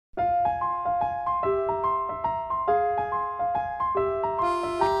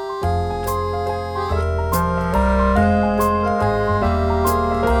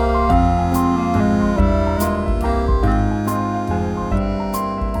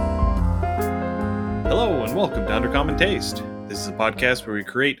Hello and welcome to Undercommon Taste. This is a podcast where we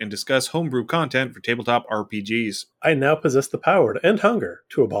create and discuss homebrew content for tabletop RPGs. I now possess the power to end hunger,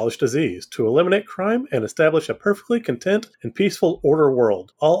 to abolish disease, to eliminate crime, and establish a perfectly content and peaceful order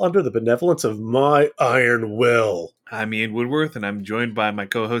world, all under the benevolence of my iron will. I'm Ian Woodworth, and I'm joined by my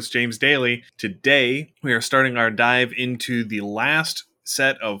co-host James Daly. Today, we are starting our dive into the last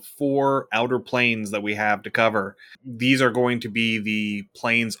set of 4 outer planes that we have to cover. These are going to be the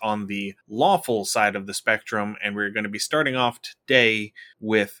planes on the lawful side of the spectrum, and we're going to be starting off today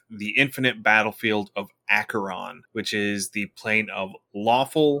with the infinite battlefield of Acheron, which is the plane of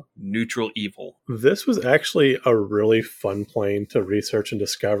lawful, neutral evil. This was actually a really fun plane to research and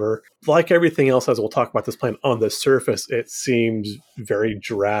discover. Like everything else, as we'll talk about this plane, on the surface, it seems very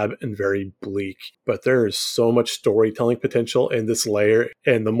drab and very bleak. But there is so much storytelling potential in this layer.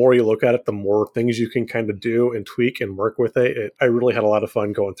 And the more you look at it, the more things you can kind of do and tweak and work with it. I really had a lot of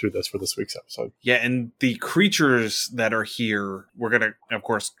fun going through this for this week's episode. Yeah, and the creatures that are here, we're going to, of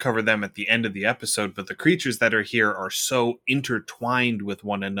course, cover them at the end of the episode, but the creatures that are here are so intertwined with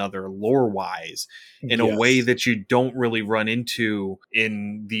one another lore-wise in a way that you don't really run into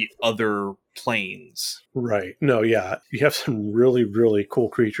in the other planes. Right. No, yeah. You have some really, really cool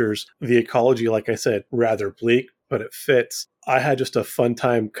creatures. The ecology, like I said, rather bleak, but it fits. I had just a fun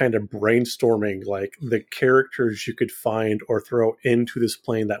time kind of brainstorming like the characters you could find or throw into this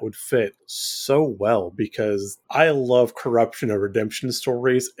plane that would fit so well, because I love corruption and redemption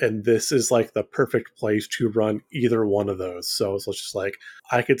stories, and this is like the perfect place to run either one of those. So it's just like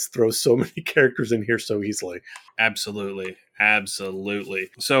I could throw so many characters in here so easily. Absolutely.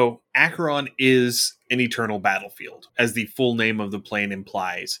 Absolutely. So Acheron is an eternal battlefield, as the full name of the plane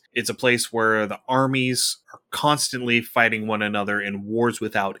implies. It's a place where the armies are constantly fighting one another in wars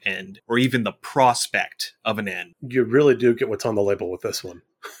without end, or even the prospect of an end. You really do get what's on the label with this one.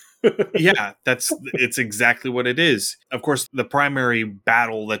 Yeah, it's exactly what it is. Of course, the primary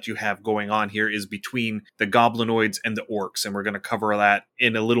battle that you have going on here is between the goblinoids and the orcs, and we're going to cover that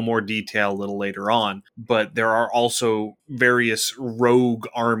in a little more detail a little later on. But there are also various rogue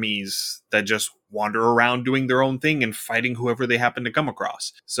armies that just wander around doing their own thing and fighting whoever they happen to come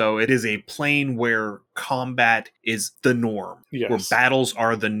across. So it is a plane where combat is the norm, where battles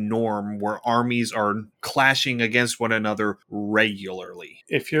are the norm, where armies are clashing against one another regularly.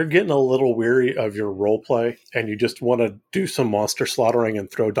 If you're getting a little weary of your roleplay and you just want to do some monster slaughtering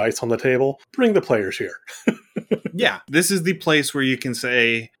and throw dice on the table, bring the players here. Yeah, this is the place where you can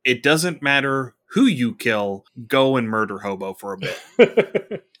say, it doesn't matter who you kill, go and murder Hobo for a bit.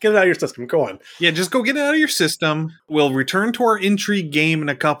 Get it out of your system. Go on. Yeah, just go get it out of your system. We'll return to our intrigue game in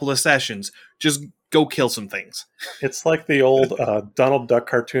a couple of sessions. Just go kill some things. It's like the old Donald Duck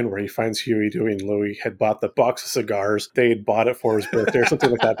cartoon where he finds Huey, Dewey, and Louie had bought the box of cigars. They had bought it for his birthday or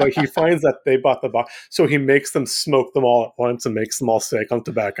something like that. But he finds that they bought the box. So he makes them smoke them all at once and makes them all sick on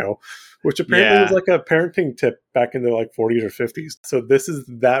tobacco, which apparently was like a parenting tip back in the 40s or 50s. So this is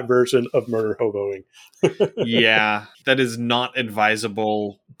that version of murder hoboing. Yeah, that is not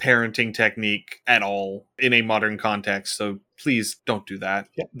advisable parenting technique at all in a modern context. So please don't do that.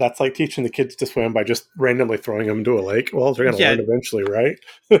 Yeah, that's like teaching the kids to swim by just randomly throwing them into a lake. Well, they're going to learn eventually, right?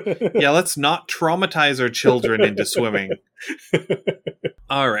 Yeah, let's not traumatize our children into swimming.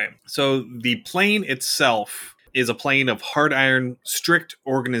 All right. So the plane itself is a plane of hard iron, strict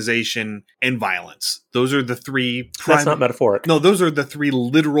organization, and violence. Those are the 3... That's not metaphoric. No, those are the 3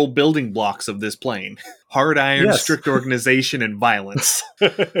 literal building blocks of this plane. Hard iron, strict organization, and violence.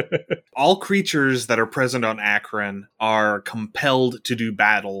 All creatures that are present on Acheron are compelled to do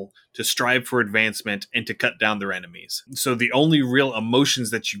battle, to strive for advancement, and to cut down their enemies. So the only real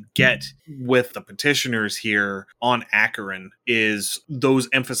emotions that you get with the petitioners here on Acheron is those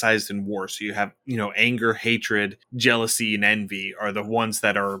emphasized in war. So you have, anger, hatred, jealousy, and envy are the ones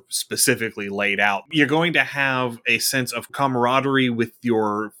that are specifically laid out. You're going to have a sense of camaraderie with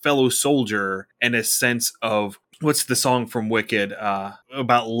your fellow soldier and a sense of, what's the song from Wicked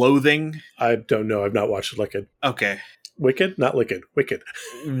about loathing? I don't know. I've not watched Wicked. Okay. Wicked? Not Wicked. Wicked.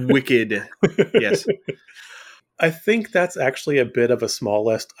 Wicked. Yes. I think that's actually a bit of a small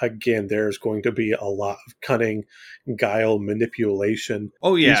list. Again, there's going to be a lot of cunning, guile, manipulation.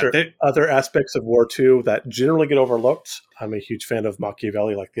 Oh, yeah. These are other aspects of war, too, that generally get overlooked. I'm a huge fan of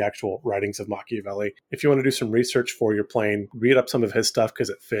Machiavelli, like the actual writings of Machiavelli. If you want to do some research for your plane, read up some of his stuff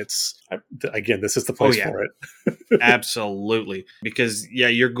because it fits. Again, this is the place for it. Absolutely. Because,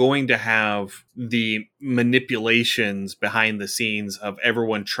 you're going to have the manipulations behind the scenes of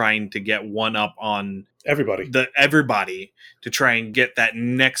everyone trying to get one up on everybody to try and get that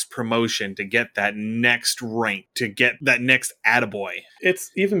next promotion, to get that next rank, to get that next attaboy.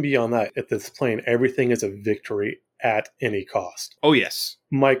 It's even beyond that. At this plane, everything is a victory at any cost. Oh, yes.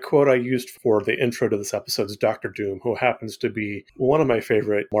 My quote I used for the intro to this episode is Dr. Doom, who happens to be one of my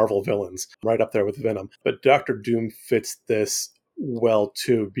favorite Marvel villains, right up there with Venom. But Dr. Doom fits this well,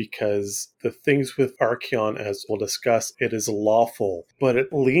 too, because the things with Archaon, as we'll discuss, it is lawful, but it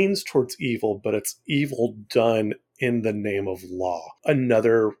leans towards evil, but it's evil done in the name of law.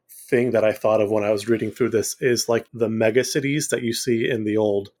 Another thing that I thought of when I was reading through this is like the mega cities that you see in the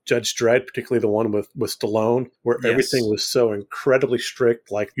old Judge Dredd, particularly the one with Stallone, where everything was so incredibly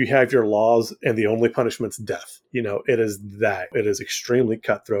strict. Like you have your laws and the only punishment's death. It is that. It is extremely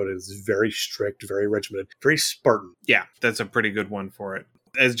cutthroat. It is very strict, very regimented, very Spartan. Yeah, that's a pretty good one for it.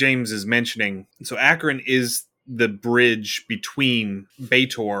 As James is mentioning, so Acheron is the bridge between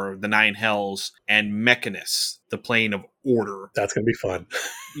Baator, the Nine Hells, and Mechanus, the plane of order. That's going to be fun.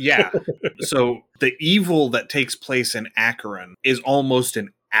 Yeah. So the evil that takes place in Acheron is almost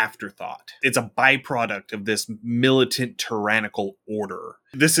an afterthought. It's a byproduct of this militant tyrannical order.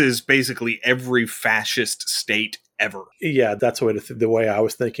 This is basically every fascist state ever. Yeah, that's the way I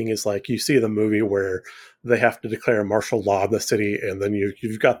was thinking is like you see the movie where they have to declare martial law in the city, and then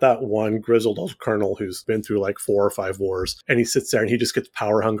you've got that one grizzled old colonel who's been through like 4 or 5 wars, and he sits there and he just gets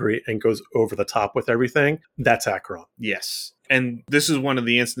power hungry and goes over the top with everything. That's Acheron. Yes. And this is one of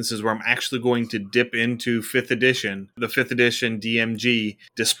the instances where I'm actually going to dip into 5th edition, the 5th edition DMG,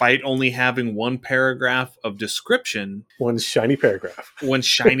 despite only having one paragraph of description. One shiny paragraph. One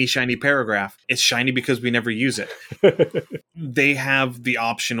shiny paragraph. It's shiny because we never use it. They have the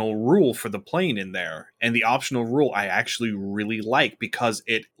optional rule for the plane in there. And the optional rule I actually really like because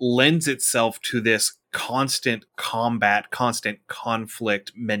it lends itself to this constant combat, constant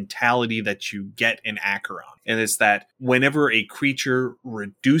conflict mentality that you get in Acheron. And it's that whenever a creature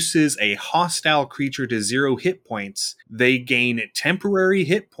reduces a hostile creature to 0 hit points, they gain temporary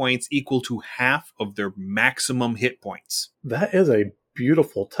hit points equal to half of their maximum hit points. That is a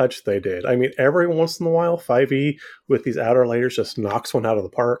beautiful touch they did. I mean, every once in a while, 5e with these outer layers just knocks one out of the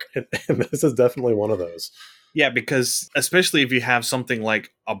park. And this is definitely one of those. Yeah, because especially if you have something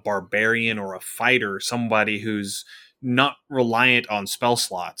like a barbarian or a fighter, somebody who's not reliant on spell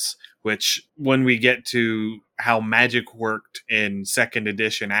slots, which when we get to how magic worked in 2nd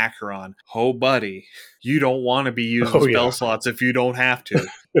edition Acheron, oh buddy, you don't want to be using spell slots if you don't have to.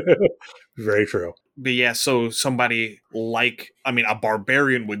 Very true. But yeah, so somebody like, a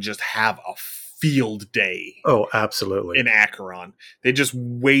barbarian would just have a field day. Oh, absolutely. In Acheron. They just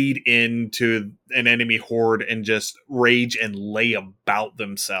wade into an enemy horde and just rage and lay about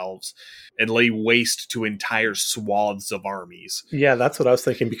themselves and lay waste to entire swaths of armies. Yeah, that's what I was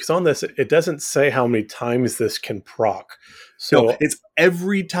thinking, because on this, it doesn't say how many times this can proc. So no, it's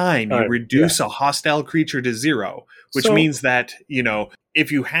every time you reduce a hostile creature to 0, which means that,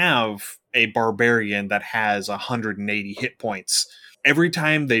 if you have a barbarian that has 180 hit points, every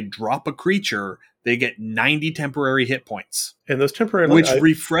time they drop a creature, they get 90 temporary hit points. And those temporary... Which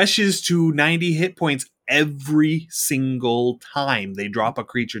refreshes to 90 hit points every single time they drop a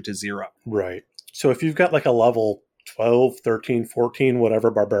creature to 0. Right. So if you've got like a level 12, 13, 14, whatever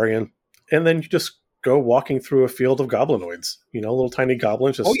barbarian, and then you just go walking through a field of goblinoids, little tiny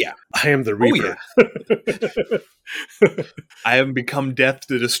goblins. Just, I am the Reaper. I have become Death,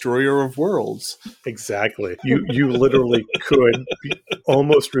 the Destroyer of Worlds. Exactly. You literally could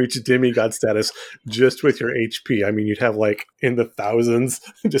almost reach demigod status just with your HP. I mean, you'd have like in the thousands.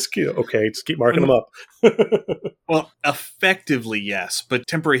 Just keep marking them up. Well, effectively, yes, but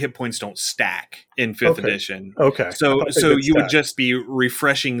temporary hit points don't stack in 5th edition. Okay. So you would just be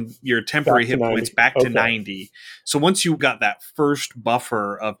refreshing your temporary hit points back to 90. So once you got that first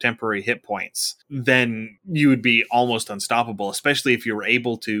buffer of temporary hit points, then you would be almost unstoppable, especially if you were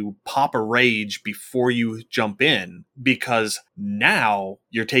able to pop a rage before you jump in, because now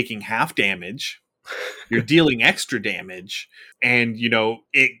you're taking half damage. You're dealing extra damage, and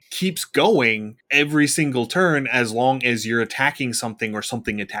it keeps going every single turn as long as you're attacking something or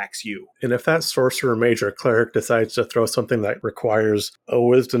something attacks you. And if that sorcerer, mage, or cleric decides to throw something that requires a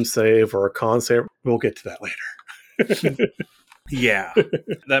wisdom save or a con save, we'll get to that later. Yeah,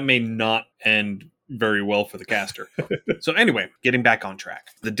 that may not end very well for the caster. So anyway, getting back on track.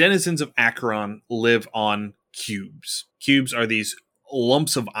 The denizens of Acheron live on cubes. Cubes are these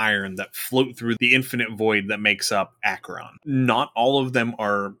lumps of iron that float through the infinite void that makes up Acheron. Not all of them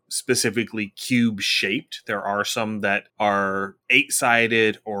are specifically cube-shaped. There are some that are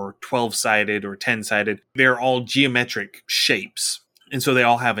 8-sided or 12-sided or 10-sided. They're all geometric shapes. And so they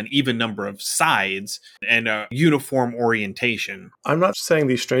all have an even number of sides and a uniform orientation. I'm not saying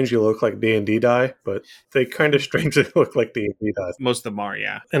these strangely look like D&D die, but they kind of strangely look like D&D dice. Most of them are,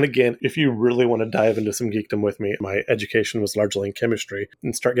 yeah. And again, if you really want to dive into some geekdom with me, my education was largely in chemistry,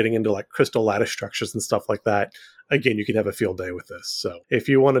 and start getting into like crystal lattice structures and stuff like that, again, you can have a field day with this. So if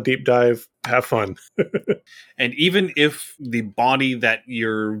you want to deep dive, have fun. And even if the body that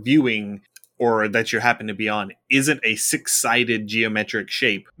you're viewing or that you happen to be on isn't a 6-sided geometric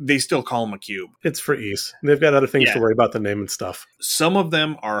shape, they still call them a cube. It's for ease. They've got other things to worry about than name and stuff. Some of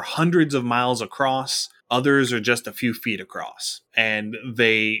them are hundreds of miles across. Others are just a few feet across. And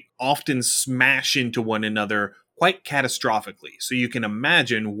they often smash into one another quite catastrophically. So you can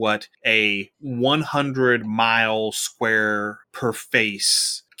imagine what a 100-mile square per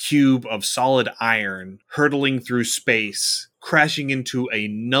face cube of solid iron hurtling through space, crashing into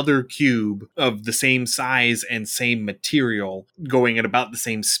another cube of the same size and same material, going at about the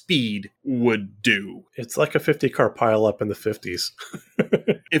same speed, would do. It's like a 50-car pileup in the 50s.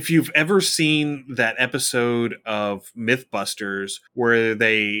 If you've ever seen that episode of Mythbusters where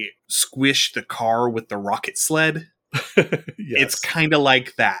they squish the car with the rocket sled, yes. It's kind of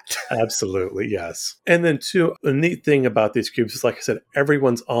like that. Absolutely, yes. And then, too, a neat thing about these cubes is, like I said,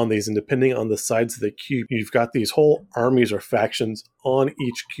 everyone's on these, and depending on the sides of the cube, you've got these whole armies or factions on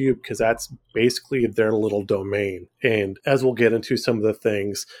each cube, because that's basically their little domain. And as we'll get into some of the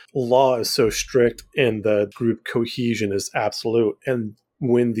things, law is so strict and the group cohesion is absolute. And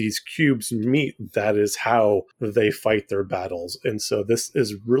when these cubes meet, that is how they fight their battles. And so this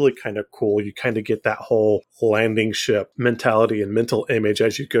is really kind of cool. You kind of get that whole landing ship mentality and mental image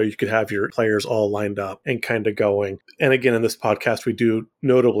as you go. You could have your players all lined up and kind of going. And again, in this podcast, we do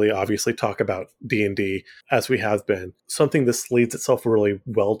notably, obviously, talk about D&D as we have been. Something this leads itself really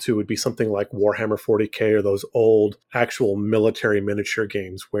well to would be something like Warhammer 40K or those old actual military miniature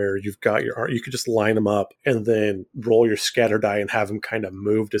games where you've got you could just line them up and then roll your scatter die and have them kind of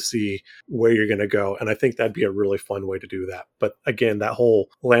move to see where you're going to go. And I think that'd be a really fun way to do that. But again, that whole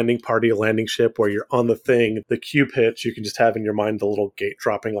landing party, landing ship where you're on the thing, the cube hits, you can just have in your mind the little gate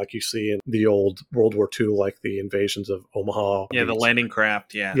dropping like you see in the old World War II, like the invasions of Omaha. Yeah, the landing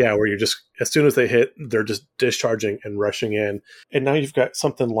craft, yeah. Yeah, where you're just, as soon as they hit, they're just discharging and rushing in. And now you've got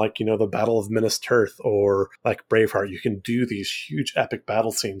something like, the Battle of Minas Tirith or like Braveheart. You can do these huge epic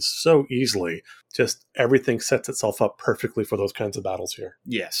battle scenes so easily. Just everything sets itself up perfectly for those kinds of battles here.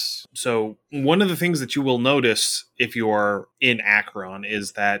 Yes. So one of the things that you will notice if you are in Acheron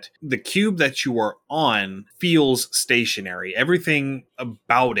is that the cube that you are on feels stationary. Everything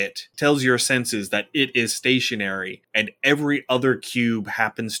about it tells your senses that it is stationary, and every other cube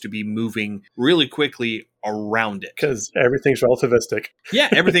happens to be moving really quickly around it. Because everything's relativistic. Yeah,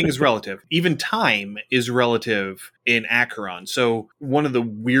 everything is relative. Even time is relative in Acheron. So one of the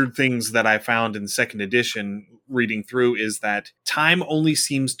weird things that I found in second edition reading through is that time only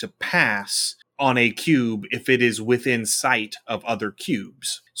seems to pass on a cube if it is within sight of other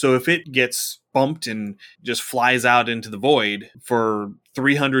cubes. So if it gets bumped and just flies out into the void for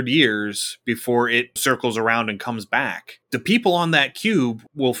 300 years before it circles around and comes back, the people on that cube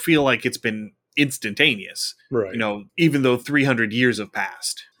will feel like it's been instantaneous, right? Even though 300 years have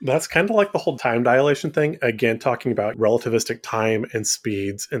passed. That's kind of like the whole time dilation thing. Again, talking about relativistic time and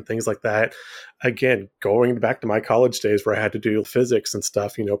speeds and things like that. Again, going back to my college days where I had to do physics and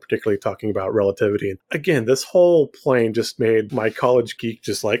stuff, particularly talking about relativity. And again, this whole plane just made my college geek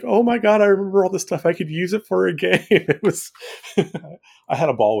just like, oh my God, I remember all this stuff. I could use it for a game. It was, I had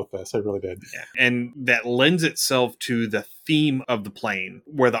a ball with this. I really did. Yeah. And that lends itself to the theme of the plane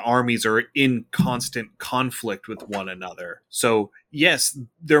where the armies are in constant conflict with one another. So yes,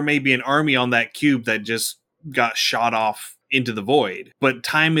 there may be an army on that cube that just got shot off into the void, but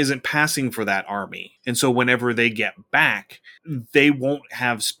time isn't passing for that army. And so whenever they get back, they won't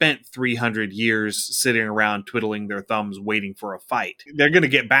have spent 300 years sitting around twiddling their thumbs waiting for a fight. They're going to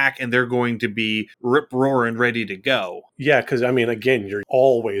get back and they're going to be rip-roaring ready to go. Yeah, because, again, you're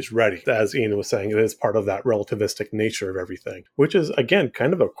always ready. As Ian was saying, it is part of that relativistic nature of everything, which is, again,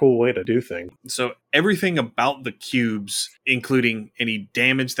 kind of a cool way to do things. So everything about the cubes, including any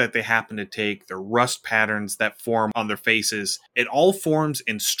damage that they happen to take, the rust patterns that form on their faces, it all forms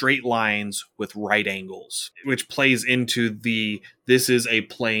in straight lines with right angles, which plays into this is a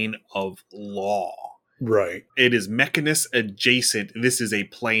plane of law. Right. It is Mechanus adjacent. This is a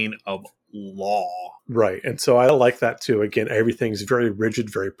plane of law. Right. And so I like that too. Again, everything's very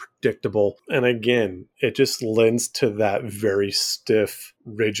rigid, very predictable. And again, it just lends to that very stiff,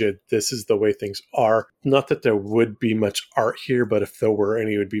 rigid, this is the way things are. Not that there would be much art here, but if there were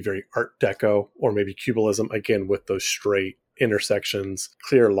any, it would be very Art Deco or maybe Cubism, again, with those straight intersections,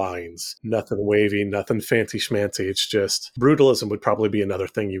 clear lines, nothing wavy, nothing fancy schmancy. It's just brutalism would probably be another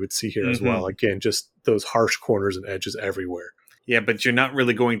thing you would see here as well. Again, just those harsh corners and edges everywhere. Yeah, but you're not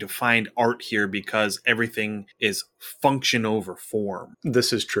really going to find art here because everything is function over form.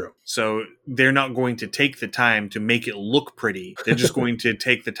 This is true. So they're not going to take the time to make it look pretty. They're just going to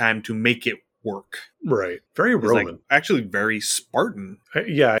take the time to make it work. Right. Very Roman. Actually very Spartan.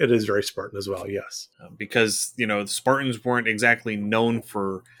 Yeah, it is very Spartan as well, yes. Because, the Spartans weren't exactly known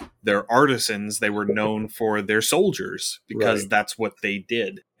for their artisans. They were known for their soldiers because that's what they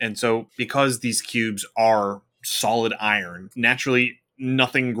did. And so because these cubes are solid iron, naturally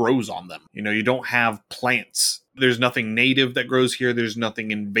nothing grows on them. You don't have plants. There's nothing native that grows here. There's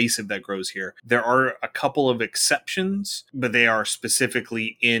nothing invasive that grows here. There are a couple of exceptions, but they are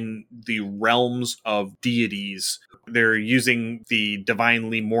specifically in the realms of deities. They're using the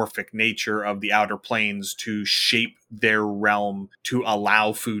divinely morphic nature of the outer planes to shape their realm to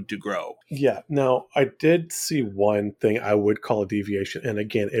allow food to grow. Yeah. Now, I did see one thing I would call a deviation. And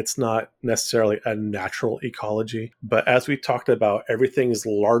again, it's not necessarily a natural ecology. But as we talked about, everything is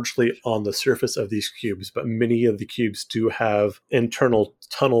largely on the surface of these cubes. But many of the cubes do have internal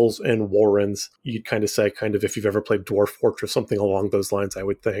tunnels and warrens. You'd kind of say, if you've ever played Dwarf Fortress, something along those lines, I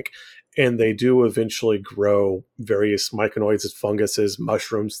would think. And they do eventually grow various myconoids, funguses,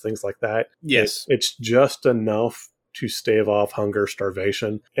 mushrooms, things like that. Yes. It's just enough to stave off hunger,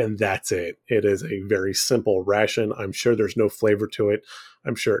 starvation, and that's it. It is a very simple ration. I'm sure there's no flavor to it.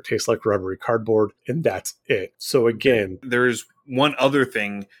 I'm sure it tastes like rubbery cardboard, and that's it. So again, there's one other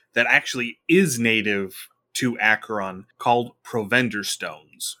thing that actually is native to Acheron called Provender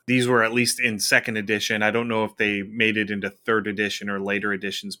Stones. These were at least in 2nd edition. I don't know if they made it into 3rd edition or later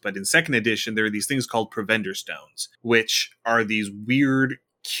editions, but in 2nd edition, there are these things called Provender Stones, which are these weird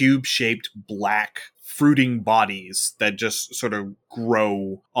cube-shaped black fruiting bodies that just sort of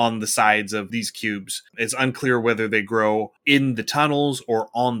grow on the sides of these cubes. It's unclear whether they grow in the tunnels or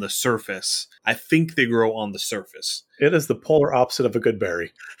on the surface. I think they grow on the surface. It is the polar opposite of a good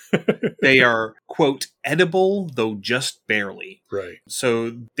berry. They are, quote, edible, though just barely. Right.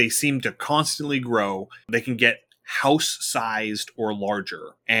 So they seem to constantly grow. They can get house-sized or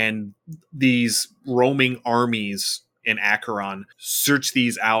larger. And these roaming armies in Acheron search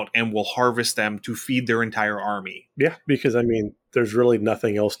these out and will harvest them to feed their entire army. Yeah, because there's really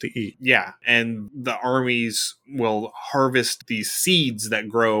nothing else to eat. Yeah, and the armies will harvest these seeds that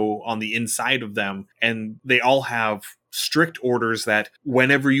grow on the inside of them, and they all have strict orders that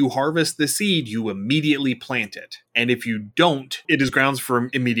whenever you harvest the seed, you immediately plant it. And if you don't, it is grounds for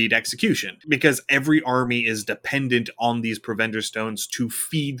immediate execution, because every army is dependent on these Provender Stones to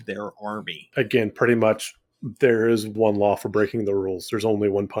feed their army. Again, pretty much there is one law for breaking the rules. There's only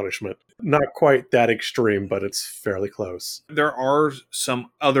one punishment. Not quite that extreme, but it's fairly close. There are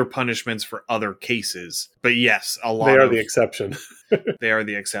some other punishments for other cases, but yes, they are the exception. They are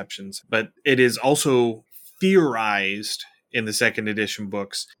the exceptions. But it is also theorized in the 2nd edition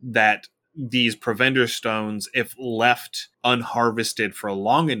books that these Provender Stones, if left unharvested for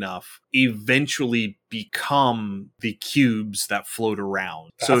long enough, eventually become the cubes that float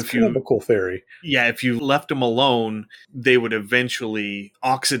around. That's kind of a cool theory. Yeah, if you left them alone, they would eventually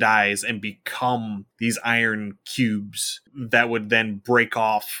oxidize and become these iron cubes that would then break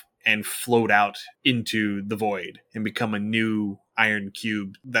off and float out into the void and become a new iron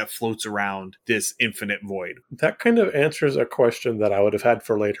cube that floats around this infinite void. That kind of answers a question that I would have had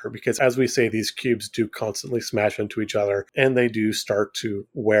for later, because as we say, these cubes do constantly smash into each other and they do start to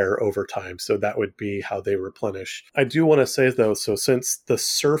wear over time. So that would be how they replenish. I do want to say though, so since the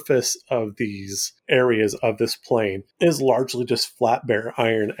surface of these areas of this plane is largely just flat bare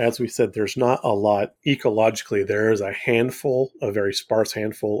iron, as we said, there's not a lot ecologically. There is a very sparse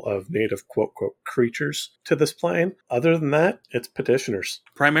handful of native quote creatures to this plane. Other than that, it's petitioners.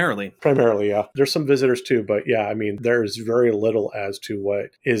 Primarily, yeah. There's some visitors too, but yeah, there's very little as to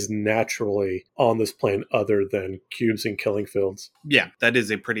what is naturally on this plane other than cubes and killing fields. Yeah, that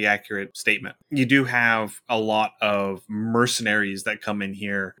is a pretty accurate statement. You do have a lot of mercenaries that come in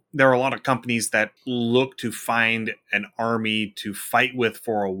here there are a lot of companies that look to find an army to fight with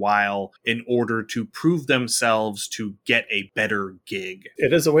for a while in order to prove themselves to get a better gig.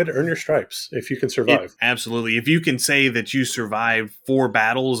 It is a way to earn your stripes if you can survive. Absolutely. If you can say that you survived 4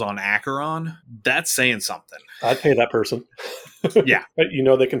 battles on Acheron, that's saying something. I'd pay that person. Yeah. You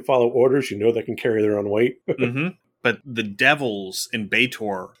know they can follow orders. You know they can carry their own weight. Mm-hmm. But the devils in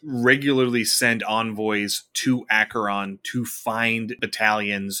Baator regularly send envoys to Acheron to find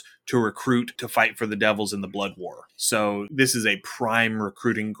battalions to recruit to fight for the devils in the Blood War. So this is a prime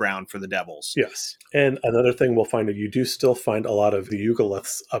recruiting ground for the devils. Yes. And another thing we'll find, you do still find a lot of the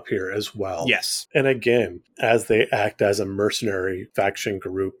Yugoliths up here as well. Yes. And again, as they act as a mercenary faction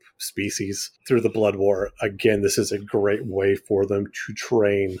group species through the Blood War, again, this is a great way for them to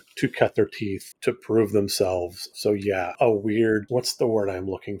train, to cut their teeth, to prove themselves. So yeah, what's the word I'm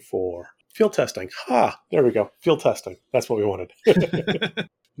looking for? Field testing. There we go. Field testing. That's what we wanted.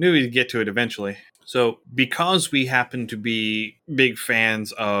 Knew we'd get to it eventually. So because we happen to be big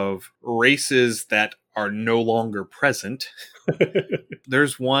fans of races that are no longer present,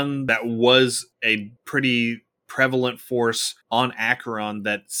 there's one that was a pretty prevalent force on Acheron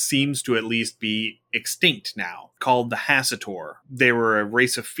that seems to at least be extinct now, called the Hassator. They were a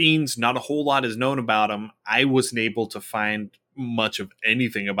race of fiends. Not a whole lot is known about them. I wasn't able to find much of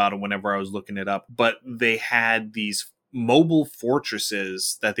anything about them whenever I was looking it up, but they had these mobile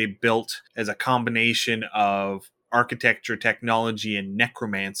fortresses that they built as a combination of architecture, technology, and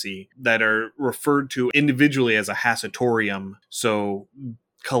necromancy that are referred to individually as a Hassatorium. So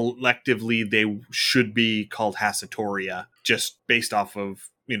collectively, they should be called Hassatoria, just based off of,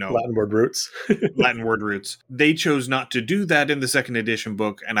 Latin word roots. Latin word roots. They chose not to do that in the second edition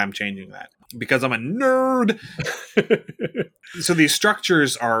book, and I'm changing that because I'm a nerd. So these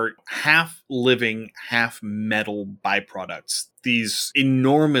structures are half living, half metal byproducts. These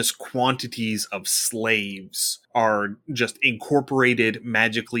enormous quantities of slaves are just incorporated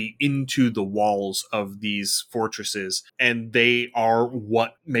magically into the walls of these fortresses, and they are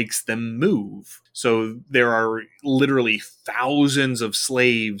what makes them move. So there are literally thousands of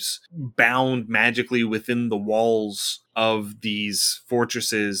slaves bound magically within the walls of these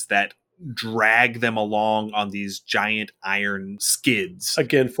fortresses that drag them along on these giant iron skids.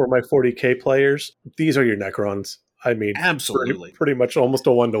 Again, for my 40K players, these are your Necrons. I mean, absolutely. Pretty much almost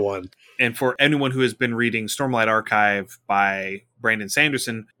a 1-to-1. And for anyone who has been reading Stormlight Archive by Brandon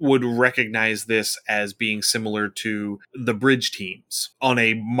Sanderson would recognize this as being similar to the bridge teams on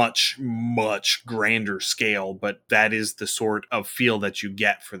a much, much grander scale. But that is the sort of feel that you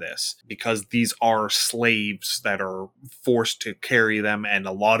get for this, because these are slaves that are forced to carry them, and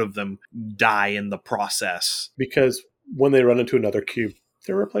a lot of them die in the process. Because when they run into another cube,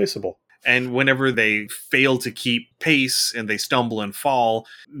 they're replaceable. And whenever they fail to keep pace and they stumble and fall,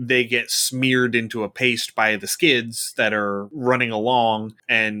 they get smeared into a paste by the skids that are running along.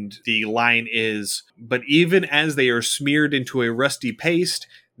 And the line is, but even as they are smeared into a rusty paste,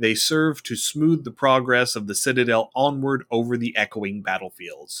 they serve to smooth the progress of the Citadel onward over the echoing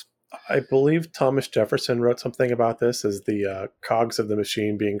battlefields. I believe Thomas Jefferson wrote something about this as the cogs of the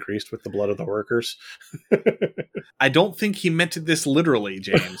machine being greased with the blood of the workers. I don't think he meant this literally,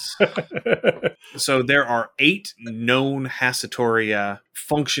 James. So there are 8 known Hassatoria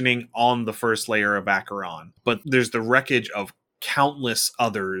functioning on the first layer of Acheron, but there's the wreckage of countless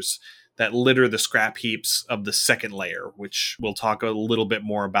others that litter the scrap heaps of the second layer, which we'll talk a little bit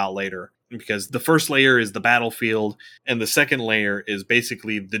more about later. Because the first layer is the battlefield, and the second layer is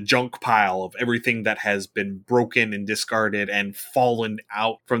basically the junk pile of everything that has been broken and discarded and fallen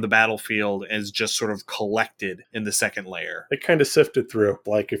out from the battlefield and is just sort of collected in the second layer. It kind of sifted through.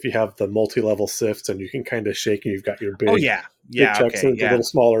 Like if you have the multi-level sifts and you can kind of shake and you've got your big, big checks in, a little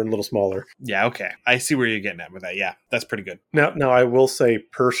smaller and a little smaller. Yeah, okay. I see where you're getting at with that. Yeah, that's pretty good. Now I will say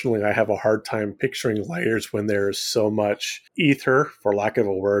personally, I have a hard time picturing layers when there's so much ether, for lack of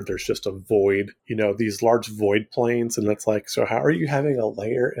a word. There's just a void, these large void planes, and it's like, so how are you having a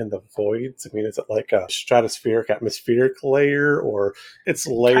layer in the voids? I mean, is it like a stratospheric, atmospheric layer, or it's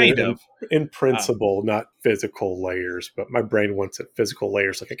layered in principle, not physical layers, but my brain wants it physical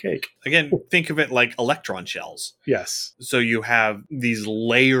layers like a cake. Again, think of it like electron shells. Yes. So you have these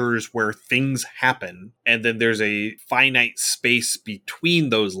layers where things happen, and then there's a finite space between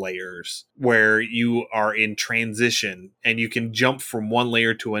those layers where you are in transition, and you can jump from one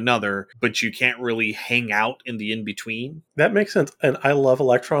layer to another, but you can't really hang out in the in-between. That makes sense. And I love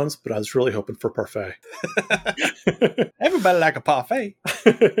electrons, but I was really hoping for parfait. Everybody like a parfait.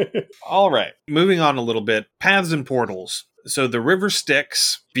 All right. Moving on a little bit. Paths and portals. So the River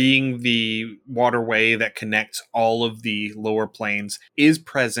Styx, being the waterway that connects all of the lower planes, is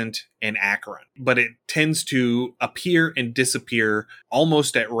present in Acheron, but it tends to appear and disappear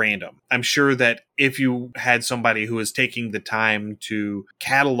almost at random. I'm sure that if you had somebody who was taking the time to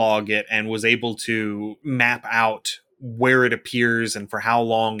catalog it and was able to map out where it appears and for how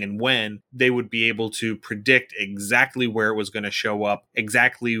long and when, they would be able to predict exactly where it was going to show up,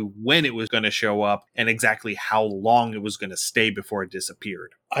 exactly when it was going to show up, and exactly how long it was going to stay before it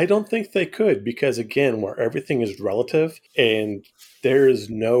disappeared. I don't think they could, because again, where everything is relative and there is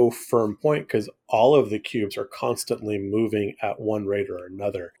no firm point, because all of the cubes are constantly moving at one rate or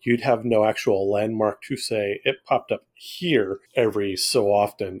another. You'd have no actual landmark to say it popped up here every so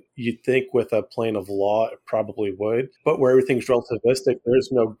often. You'd think with a plane of law, it probably would, but where everything's relativistic, there's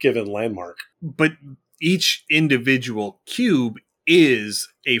no given landmark. But each individual cube is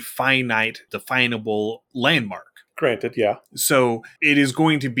a finite, definable landmark. Granted, yeah. So it is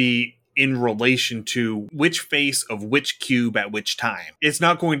going to be in relation to which face of which cube at which time. It's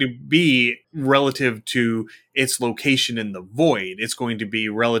not going to be relative to its location in the void. It's going to be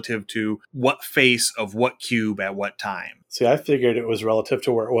relative to what face of what cube at what time. See, I figured it was relative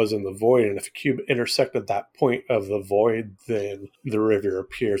to where it was in the void, and if a cube intersected that point of the void, then the river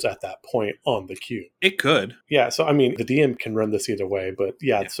appears at that point on the cube. It could. Yeah, so I mean, the DM can run this either way, but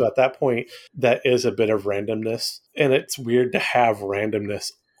yeah, so at that point, that is a bit of randomness, and it's weird to have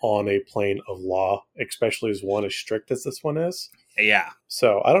randomness on a plane of law, especially as one as strict as this one is. Yeah.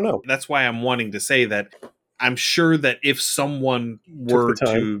 So, I don't know. That's why I'm wanting to say that I'm sure that if someone were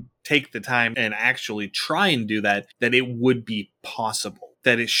to take the time and actually try and do that, that it would be possible,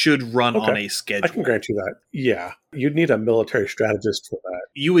 that it should run on a schedule. I can grant you that. Yeah. You'd need a military strategist for that.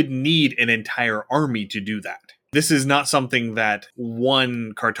 You would need an entire army to do that. This is not something that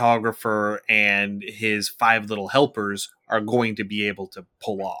one cartographer and his 5 little helpers are going to be able to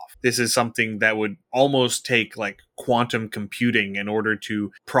pull off. This is something that would almost take like quantum computing in order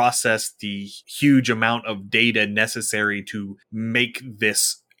to process the huge amount of data necessary to make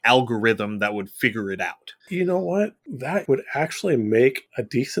this algorithm that would figure it out. You know what? That would actually make a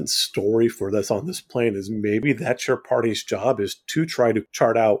decent story for this on this plane, is maybe that's your party's job, is to try to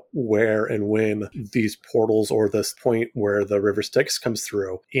chart out where and when these portals or this point where the River Styx comes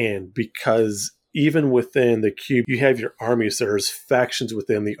through. And because even within the cube, you have your armies. There's factions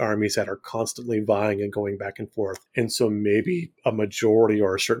within the armies that are constantly vying and going back and forth. And so maybe a majority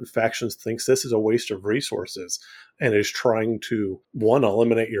or a certain factions thinks this is a waste of resources and is trying to, 1,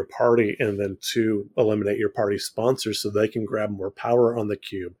 eliminate your party, and then 2, eliminate your party sponsors so they can grab more power on the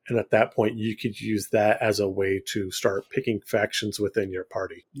cube. And at that point, you could use that as a way to start picking factions within your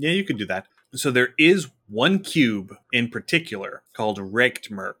party. Yeah, you could do that. So there is one cube in particular called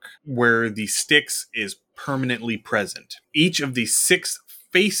Rechtmerk, where the Styx is permanently present. Each of the 6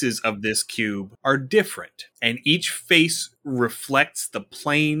 faces of this cube are different, and each face reflects the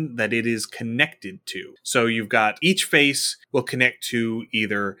plane that it is connected to. So you've got each face will connect to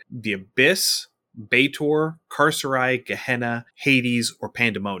either the Abyss, Baator, Carcerai, Gehenna, Hades, or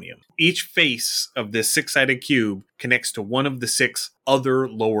Pandemonium. Each face of this 6-sided cube connects to one of the 6 other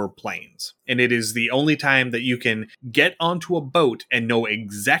lower planes. And it is the only time that you can get onto a boat and know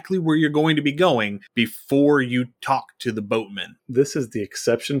exactly where you're going to be going before you talk to the boatman. This is the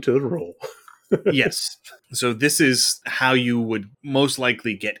exception to the rule. Yes. So this is how you would most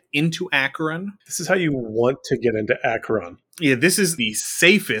likely get into Acheron. This is how you want to get into Acheron. Yeah, this is the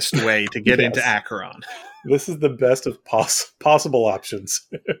safest way to get into Acheron. This is the best of possible options.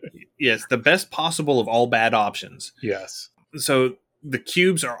 Yes, the best possible of all bad options. Yes. So the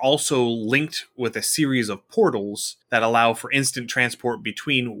cubes are also linked with a series of portals that allow for instant transport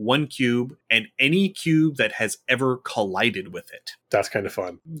between one cube and any cube that has ever collided with it. That's kind of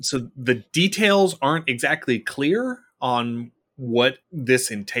fun. So the details aren't exactly clear on what this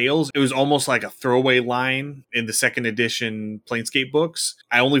entails. It was almost like a throwaway line in the 2nd edition Planescape books.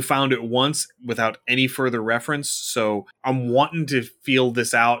 I only found it once without any further reference, so I'm wanting to feel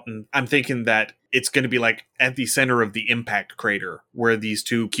this out, and I'm thinking that it's going to be like at the center of the impact crater where these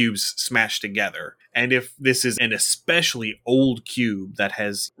 2 cubes smash together. And if this is an especially old cube that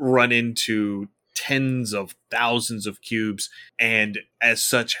has run into tens of thousands of cubes and as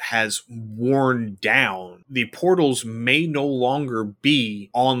such has worn down, the portals may no longer be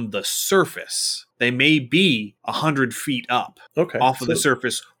on the surface. They may be 100 feet up off of the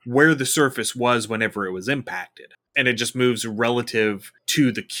surface, where the surface was whenever it was impacted. And it just moves relative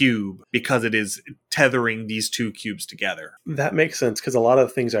to the cube because it is tethering these two cubes together. That makes sense, because a lot of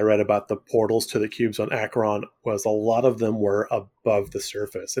the things I read about the portals to the cubes on Acheron was a lot of them were above the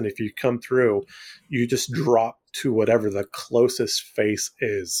surface. And if you come through, you just drop to whatever the closest face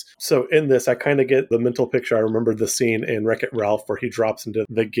is. So in this, I kind of get the mental picture. I remember the scene in Wreck-It Ralph where he drops into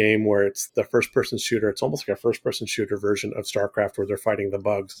the game where it's the first-person shooter. It's almost like a first-person shooter version of StarCraft where they're fighting the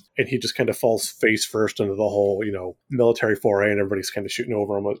bugs. And he just kind of falls face first into the whole, military foray, and everybody's kind of shooting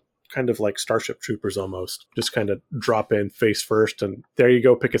over him. Kind of like Starship Troopers almost. Just kind of drop in face first, and there you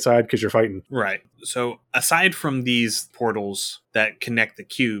go, pick a side because you're fighting. Right. So aside from these portals that connect the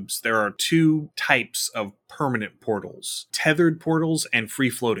cubes, there are two types of permanent portals: tethered portals and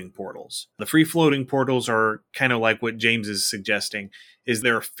free-floating portals. The free-floating portals are kind of like what James is suggesting, is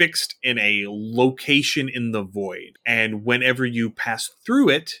they're fixed in a location in the void. And whenever you pass through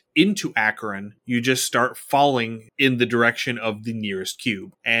it into Acheron, you just start falling in the direction of the nearest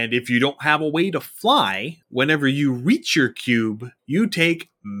cube. And if you don't have a way to fly, whenever you reach your cube, you take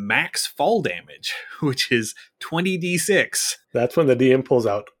max fall damage, which is 20d6. That's when the DM pulls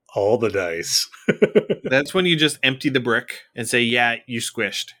out all the dice. That's when you just empty the brick and say, yeah, you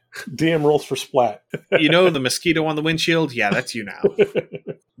squished. DM rolls for splat. The mosquito on the windshield? Yeah, that's you now.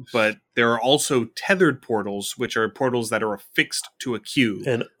 But there are also tethered portals, which are portals that are affixed to a cube.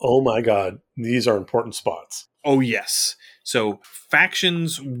 And oh my god, these are important spots. Oh, yes. So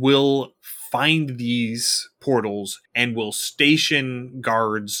factions will find these portals and will station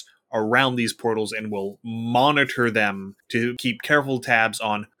guards around these portals and will monitor them to keep careful tabs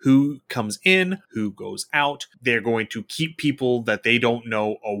on who comes in, who goes out. They're going to keep people that they don't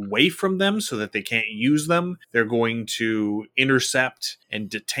know away from them so that they can't use them. They're going to intercept and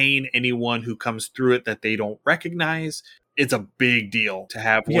detain anyone who comes through it that they don't recognize. It's a big deal to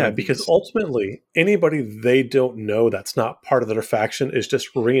have one of because these. Ultimately, anybody they don't know that's not part of their faction is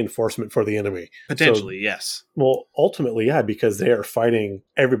just reinforcement for the enemy. Potentially, yes. Well, ultimately, yeah, because they are fighting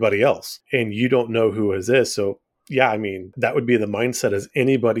everybody else, and you don't know who is this. So, yeah, I mean, that would be the mindset, as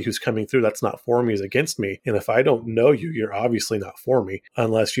anybody who's coming through that's not for me is against me. And if I don't know you, you're obviously not for me,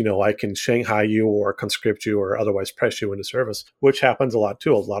 unless, I can Shanghai you or conscript you or otherwise press you into service, which happens a lot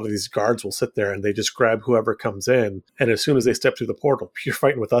too. A lot of these guards will sit there and they just grab whoever comes in. And as soon as they step through the portal, you're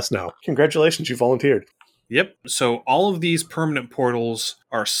fighting with us now. Congratulations, you volunteered. Yep. So all of these permanent portals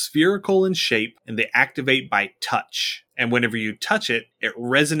are spherical in shape and they activate by touch. And whenever you touch it, it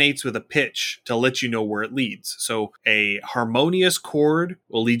resonates with a pitch to let you know where it leads. So a harmonious chord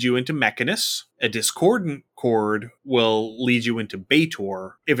will lead you into Mechanus. A discordant chord will lead you into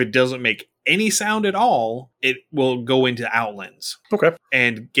Baator. If it doesn't make any sound at all, it will go into Outlands. Okay.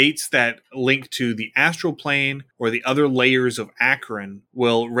 And gates that link to the astral plane or the other layers of Acheron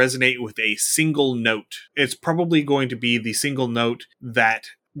will resonate with a single note. It's probably going to be the single note that,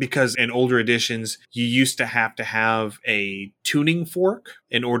 because in older editions, you used to have a tuning fork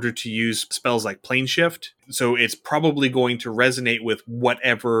in order to use spells like Plane Shift. So it's probably going to resonate with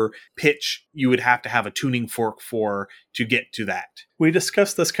whatever pitch you would have to have a tuning fork for to get to that. We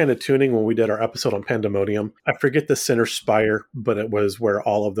discussed this kind of tuning when we did our episode on Pandemonium. I forget the center spire, but it was where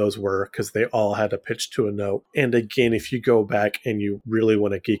all of those were because they all had a pitch to a note. And again, if you go back and you really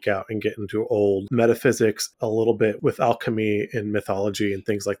want to geek out and get into old metaphysics a little bit with alchemy and mythology and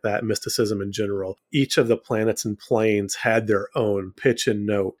things like that, mysticism in general, each of the planets and planes had their own pitch and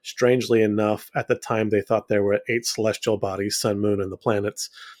note. Strangely enough, at the time they thought there were 8 celestial bodies, sun, moon, and the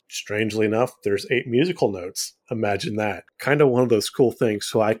planets. Strangely enough, there's 8 musical notes. Imagine that. Kind of one of those cool things.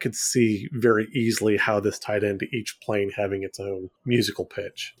 So I could see very easily how this tied into each plane having its own musical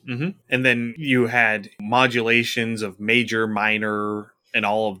pitch. Mm-hmm. And then you had modulations of major, minor, and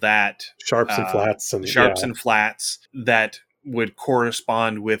all of that. Sharps and flats. And flats that would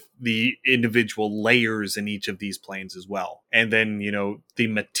correspond with the individual layers in each of these planes as well. And then, the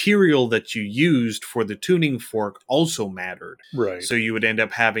material that you used for the tuning fork also mattered. Right. So you would end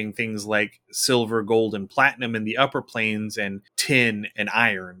up having things like silver, gold, and platinum in the upper planes, and tin and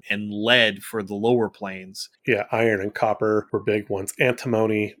iron and lead for the lower planes. Yeah, iron and copper were big ones.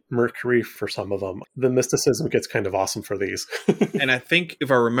 Antimony, mercury for some of them. The mysticism gets kind of awesome for these. And I think, if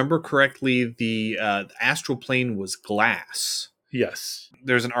I remember correctly, the astral plane was glass. Yes.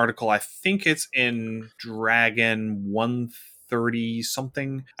 There's an article, I think it's in Dragon 130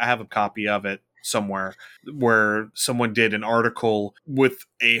 something. I have a copy of it. somewhere where someone did an article with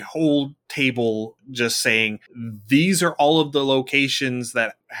a whole table just saying these are all of the locations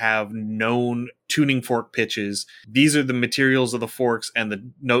that have known tuning fork pitches. These are the materials of the forks and the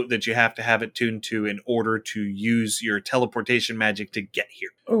note that you have to have it tuned to in order to use your teleportation magic to get here.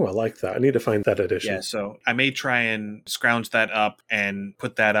 Oh, I like that. I need to find that edition. Yeah, so I may try and scrounge that up and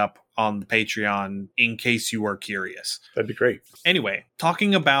put that up on the Patreon in case you are curious. That'd be great. Anyway,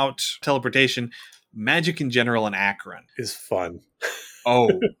 talking about teleportation, magic in general in Acheron is fun.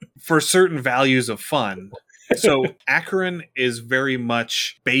 Oh, for certain values of fun. So Acheron is very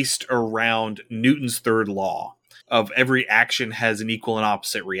much based around Newton's third law of every action has an equal and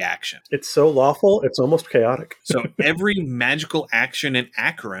opposite reaction. It's so lawful, it's almost chaotic. So every magical action in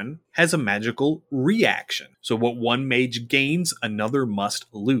Acheron has a magical reaction. So what one mage gains, another must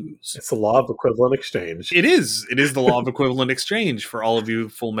lose. It's the law of equivalent exchange. It is. It is the law of equivalent exchange for all of you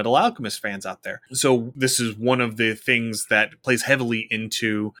Full Metal Alchemist fans out there. So this is one of the things that plays heavily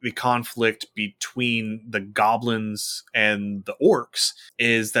into the conflict between the goblins and the orcs,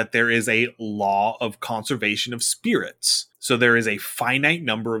 is that there is a law of conservation of spirits. So there is a finite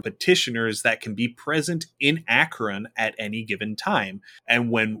number of petitioners that can be present in Acheron at any given time.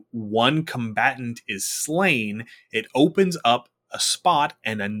 And when one combatant is slain, it opens up a spot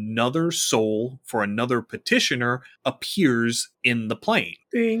and another soul for another petitioner appears in the plane.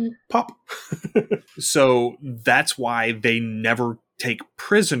 Ding, pop. So that's why they never take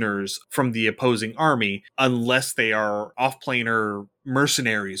prisoners from the opposing army unless they are off-planer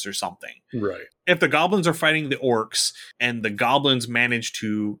mercenaries or something. Right. If the goblins are fighting the orcs and the goblins manage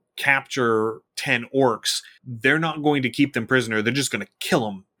to capture 10 orcs, they're not going to keep them prisoner. They're just going to kill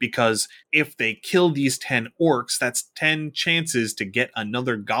them, because if they kill these 10 orcs, that's 10 chances to get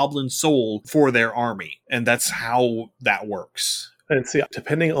another goblin soul for their army. And that's how that works. And see,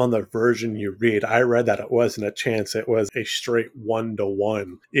 depending on the version you read, I read that it wasn't a chance. It was a straight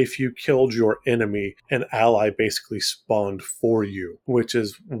 1-to-1. If you killed your enemy, an ally basically spawned for you, which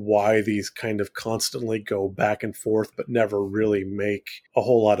is why these kind of constantly go back and forth, but never really make a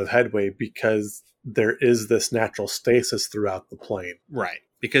whole lot of headway, because there is this natural stasis throughout the plane. Right.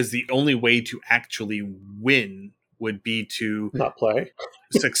 Because the only way to actually win would be to not play.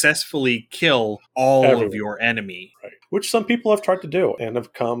 Successfully kill all Everyone. Of your enemy. Right. Which some people have tried to do and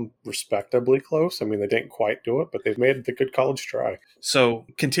have come respectably close. I mean, they didn't quite do it, but they've made the good college try. So,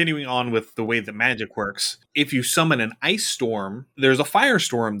 continuing on with the way that magic works, if you summon an ice storm, there's a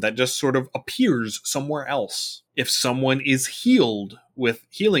firestorm that just sort of appears somewhere else. If someone is healed with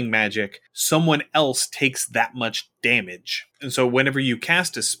healing magic, someone else takes that much damage. And so whenever you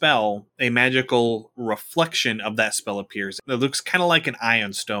cast a spell, a magical reflection of that spell appears. It looks kind of like an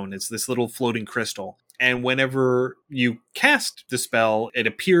ion stone. It's this little floating crystal. And whenever you cast the spell, it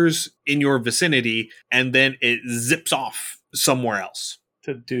appears in your vicinity, and then it zips off somewhere else.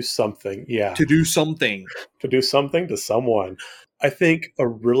 To do something, yeah. To do something. To do something to someone. I think a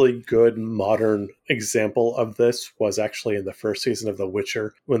really good modern example of this was actually in the first season of The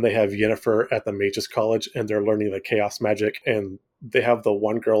Witcher, when they have Yennefer at the Mages College and they're learning the chaos magic, and they have the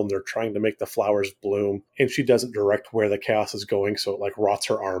one girl and they're trying to make the flowers bloom, and she doesn't direct where the chaos is going, so it like rots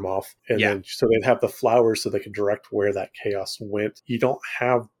her arm off. And then so they'd have the flowers so they can direct where that chaos went. You don't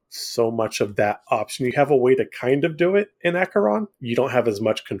have so much of that option. You have a way to kind of do it in Acheron. You don't have as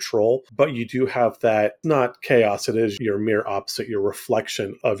much control, but you do have that, not chaos, it is your mere opposite. Your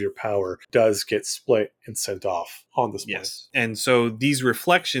reflection of your power does get split and sent off on this point. Yes. And so these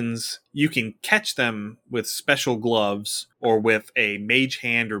reflections, you can catch them with special gloves or with a mage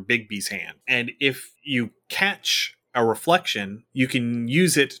hand or Bigby's hand. And if you catch a reflection, you can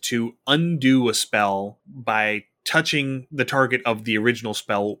use it to undo a spell by touching the target of the original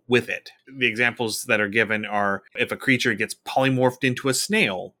spell with it. The examples that are given are if a creature gets polymorphed into a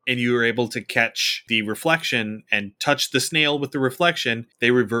snail and you are able to catch the reflection and touch the snail with the reflection, they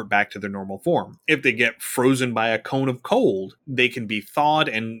revert back to their normal form. If they get frozen by a cone of cold, they can be thawed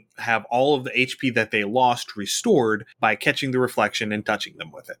and have all of the HP that they lost restored by catching the reflection and touching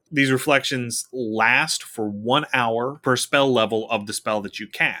them with it. These reflections last for 1 hour per spell level of the spell that you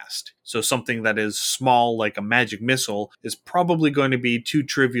cast. So something that is small like a magic missile is probably going to be too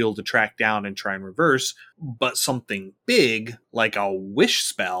trivial to track down and try and reverse, but something big like a wish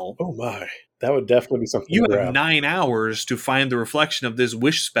spell. Oh my. That would definitely be something you have 9 hours to find the reflection of this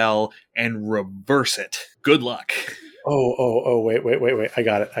wish spell and reverse it. Good luck. Wait. I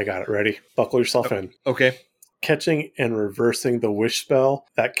got it. Ready? Buckle yourself in. Okay. Catching and reversing the wish spell,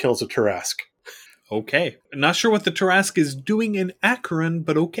 that kills a Tarrasque. Okay. I'm not sure what the Tarrasque is doing in Acheron,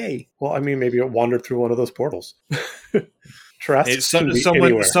 but okay. Well, I mean, maybe it wandered through one of those portals. Tarrasques can be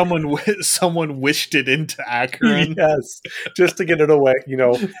anywhere. Someone wished it into Akron. Yes, just to get it away.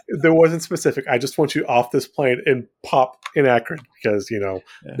 There wasn't specific. I just want you off this plane and pop in Akron because,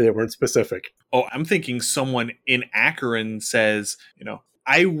 they weren't specific. Oh, I'm thinking someone in Akron says,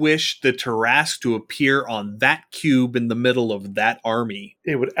 I wish the Tarrasque to appear on that cube in the middle of that army.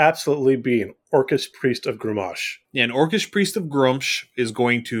 It would absolutely be an Orcish priest of Grumash. Yeah, an Orcish priest of Grumash is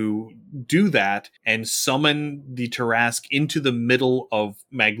going to do that and summon the Tarrasque into the middle of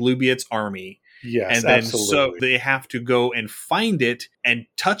Maglubiet's army. Yes, and then absolutely. So they have to go and find it and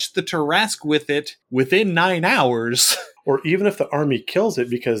touch the Tarrasque with it within 9 hours. Or even if the army kills it,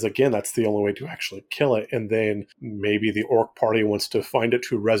 because again, that's the only way to actually kill it. And then maybe the orc party wants to find it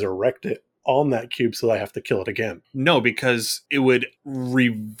to resurrect it on that cube, so they have to kill it again. No, because it would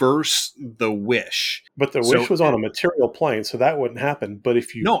reverse the wish. But the wish was on a material plane, so that wouldn't happen. But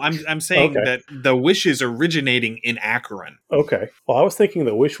if you... No, I'm saying that the wish is originating in Akron. Okay. Well, I was thinking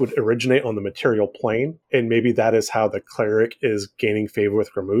the wish would originate on the material plane, and maybe that is how the cleric is gaining favor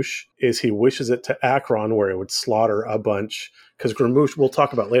with Gramouche, is he wishes it to Akron, where it would slaughter a bunch... Because Gramouche, we'll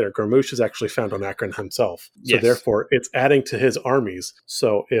talk about later, Gramouche is actually found on Akron himself. So Therefore, it's adding to his armies.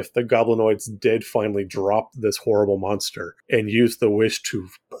 So if the Goblinoids did finally drop this horrible monster and use the wish to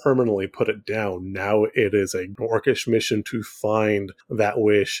permanently put it down, now it is a Orcish mission to find that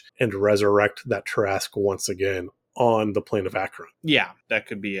wish and resurrect that Tarrasque once again on the plane of Akron. Yeah, that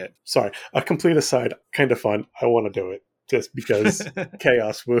could be it. Sorry, a complete aside, kind of fun. I want to do it. Just because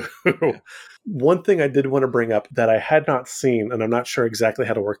chaos. Woo. One thing I did want to bring up that I had not seen, and I'm not sure exactly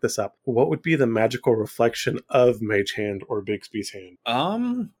how to work this up. What would be the magical reflection of Mage Hand or Bixby's Hand?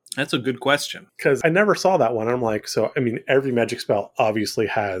 That's a good question. Because I never saw that one. I'm like, every magic spell obviously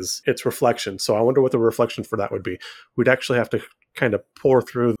has its reflection. So I wonder what the reflection for that would be. We'd actually have to kind of pour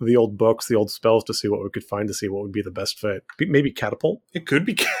through the old books, the old spells to see what we could find, to see what would be the best fit. Maybe Catapult? It could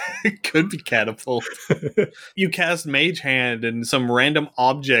be Catapult. You cast Mage Hand and some random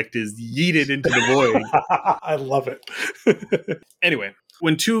object is yeeted into the void. I love it. Anyway,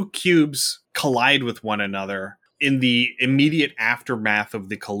 when two cubes collide with one another, in the immediate aftermath of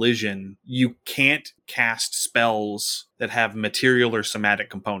the collision, you can't cast spells that have material or somatic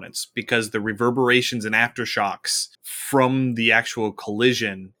components because the reverberations and aftershocks from the actual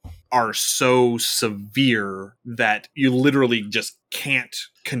collision are so severe that you literally just can't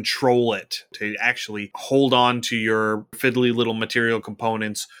control it to actually hold on to your fiddly little material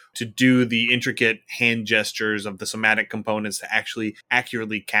components, to do the intricate hand gestures of the somatic components to actually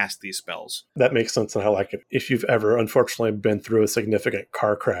accurately cast these spells. That makes sense, and I like it. If you've ever, unfortunately, been through a significant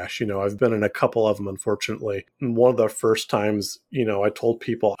car crash, I've been in a couple of them, unfortunately. And one of the first times, I told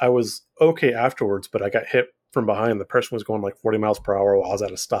people I was okay afterwards, but I got hit from behind. The person was going like 40 miles per hour while I was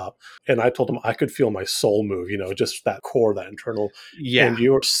at a stop. And I told them I could feel my soul move, just that core, that internal. Yeah. And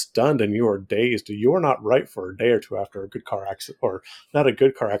you are stunned and you are dazed. You are not right for a day or two after a good car accident, or not a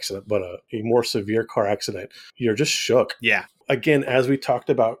good car accident, but a more severe car accident. You're just shook. Yeah. Again, as we talked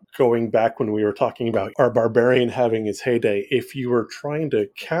about going back when we were talking about our barbarian having his heyday, if you were trying to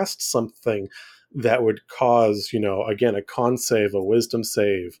cast something that would cause, again, a con save, a wisdom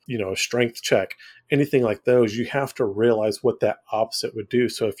save, a strength check, anything like those, you have to realize what that opposite would do.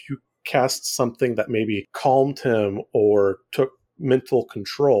 So if you cast something that maybe calmed him or took mental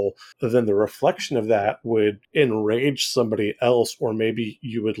control, then the reflection of that would enrage somebody else, or maybe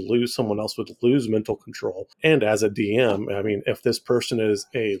someone else would lose mental control. And as a DM, if this person is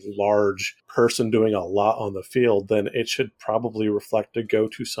a large person doing a lot on the field, then it should probably reflect to go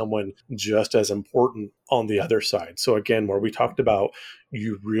to someone just as important on the other side. So again, where we talked about,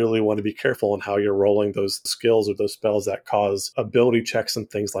 you really want to be careful in how you're rolling those skills or those spells that cause ability checks and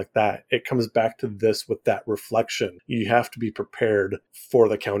things like that. It comes back to this with that reflection. You have to be prepared for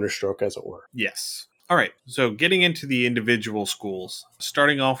the counterstroke, as it were. Yes. All right. So getting into the individual schools,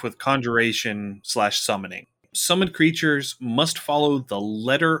 starting off with conjuration/summoning. Summoned creatures must follow the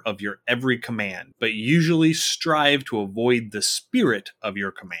letter of your every command, but usually strive to avoid the spirit of your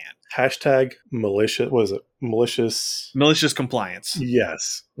command. Hashtag malicious, what is it? Malicious compliance.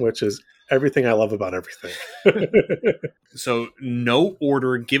 Yes, which is everything I love about everything. So no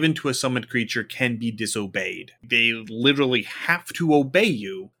order given to a summoned creature can be disobeyed. They literally have to obey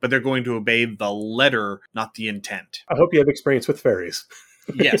you, but they're going to obey the letter, not the intent. I hope you have experience with fairies.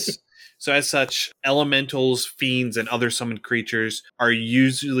 Yes. So as such, elementals, fiends, and other summoned creatures are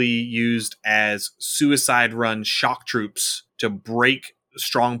usually used as suicide run shock troops to break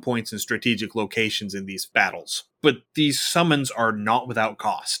strong points and strategic locations in these battles. But these summons are not without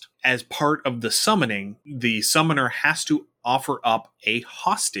cost. As part of the summoning, the summoner has to offer up a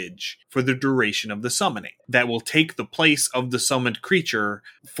hostage for the duration of the summoning that will take the place of the summoned creature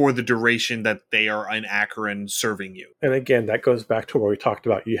for the duration that they are in Acheron serving you. And again, that goes back to where we talked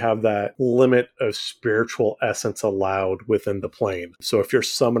about you have that limit of spiritual essence allowed within the plane. So if you're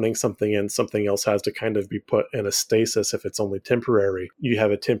summoning something in, something else has to kind of be put in a stasis. If it's only temporary, you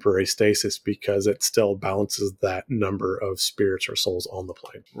have a temporary stasis because it still balances that number of spirits or souls on the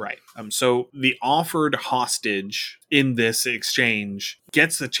plane. Right. So the offered hostage in this exchange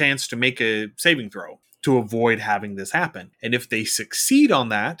gets a chance to make a saving throw to avoid having this happen. And if they succeed on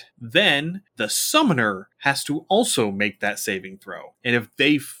that, then the summoner has to also make that saving throw. And if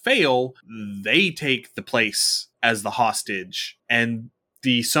they fail, they take the place as the hostage, and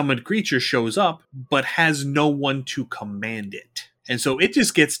the summoned creature shows up, but has no one to command it. And so it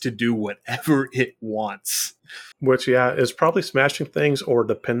just gets to do whatever it wants. Which, yeah, is probably smashing things, or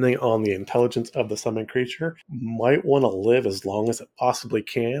depending on the intelligence of the summoned creature, might want to live as long as it possibly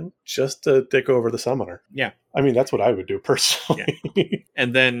can just to take over the summoner. Yeah. I mean, that's what I would do personally. Yeah.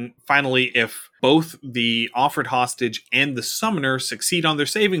 And then finally, if both the offered hostage and the summoner succeed on their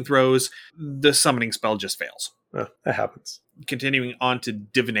saving throws, the summoning spell just fails. That happens. Continuing on to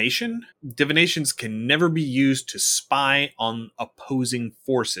divination. Divinations can never be used to spy on opposing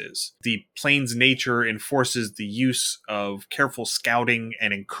forces. The plane's nature enforces the use of careful scouting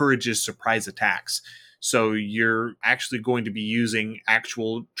and encourages surprise attacks. So you're actually going to be using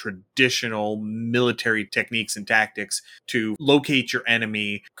actual traditional military techniques and tactics to locate your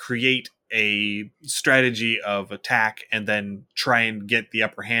enemy, create a strategy of attack, and then try and get the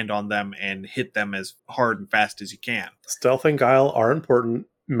upper hand on them and hit them as hard and fast as you can. Stealth and guile are important.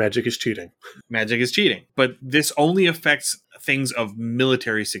 Magic is cheating. Magic is cheating. But this only affects things of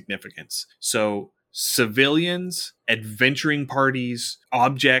military significance. So civilians, adventuring parties,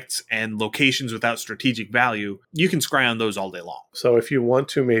 objects, and locations without strategic value, you can scry on those all day long. So if you want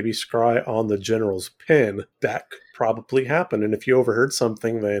to maybe scry on the general's pin, that could probably happen. And if you overheard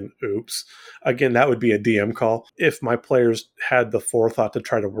something, then oops. Again, that would be a DM call. If my players had the forethought to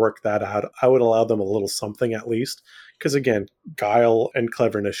try to work that out, I would allow them a little something at least. Because again, guile and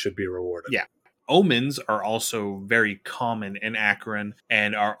cleverness should be rewarded. Yeah. Omens are also very common in Acheron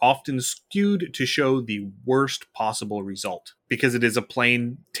and are often skewed to show the worst possible result because it is a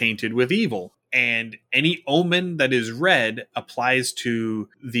plane tainted with evil. And any omen that is read applies to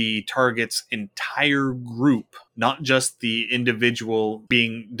the target's entire group, not just the individual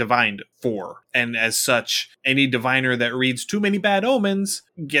being divined for. And as such, any diviner that reads too many bad omens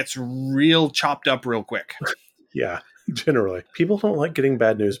gets real chopped up real quick. Yeah. Generally, people don't like getting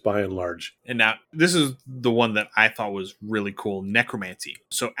bad news by and large. And now, this is the one that I thought was really cool, necromancy.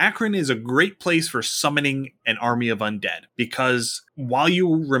 So Acheron is a great place for summoning an army of undead, because while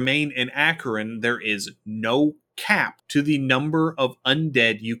you remain in Acheron, there is no cap to the number of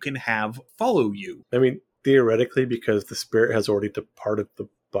undead you can have follow you. I mean, theoretically, because the spirit has already departed the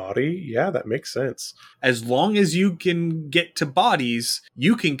body, yeah, that makes sense. As long as you can get to bodies,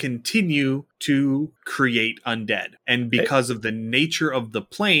 you can continue to create undead. And because of the nature of the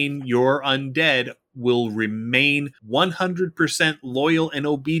plane, your undead will remain 100% loyal and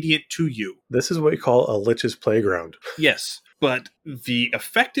obedient to you. This is what we call a lich's playground. Yes. But the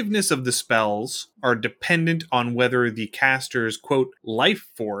effectiveness of the spells are dependent on whether the caster's, quote, life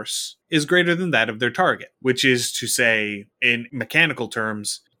force is greater than that of their target, which is to say, in mechanical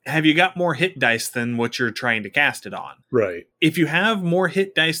terms, have you got more hit dice than what you're trying to cast it on? Right. If you have more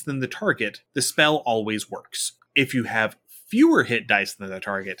hit dice than the target, the spell always works. If you have fewer hit dice than the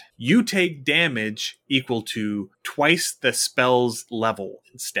target, you take damage equal to twice the spell's level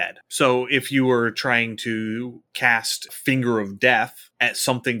instead. So if you were trying to cast Finger of Death at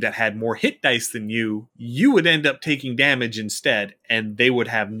something that had more hit dice than you, you would end up taking damage instead, and they would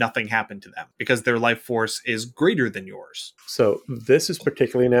have nothing happen to them because their life force is greater than yours. So this is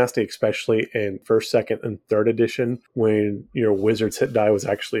particularly nasty, especially in 1st, 2nd, and 3rd edition, when your wizard's hit die was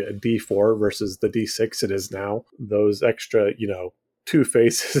actually a D4 versus the D6 it is now. Those extra, 2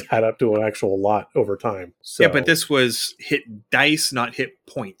 faces add up to an actual lot over time. So, yeah, but this was hit dice, not hit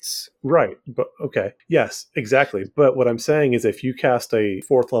points. Right. But okay. Yes, exactly. But what I'm saying is if you cast a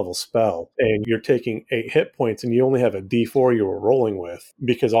 4th level spell and you're taking 8 hit points and you only have a D4 you were rolling with,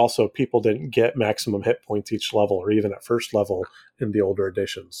 because also people didn't get maximum hit points each level or even at 1st level in the older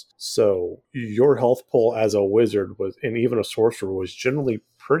editions. So your health pool as a wizard was, and even a sorcerer, was generally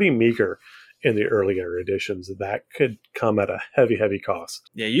pretty meager in the earlier editions. That could come at a heavy, heavy cost.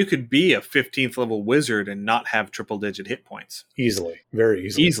 Yeah, you could be a 15th level wizard and not have triple digit hit points. Easily. Very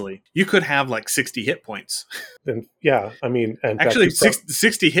easily. Easily. You could have like 60 hit points. And yeah, I mean, and actually,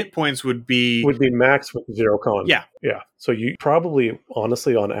 60 hit points would be max with 0 con. Yeah. Yeah. So you probably,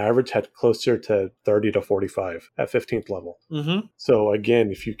 honestly, on average, had closer to 30 to 45 at 15th level. Mm-hmm. So again,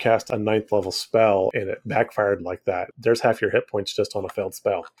 if you cast a 9th level spell and it backfired like that, there's half your hit points just on a failed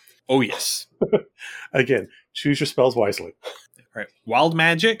spell. Oh, yes. Again, choose your spells wisely. Right. Wild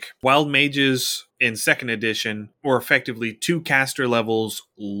magic. Wild mages in 2nd edition were effectively 2 caster levels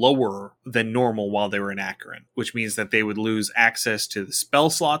lower than normal while they were in Acheron, which means that they would lose access to the spell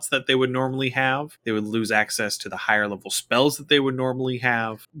slots that they would normally have. They would lose access to the higher level spells that they would normally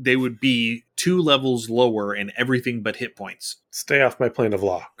have. They would be 2 levels lower in everything but hit points. Stay off my plane of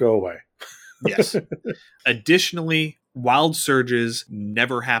law. Go away. Yes. Additionally, wild surges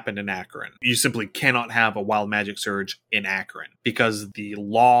never happen in Acheron. You simply cannot have a wild magic surge in Acheron because the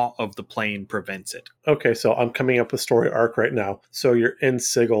law of the plane prevents it. Okay, so I'm coming up with story arc right now. So you're in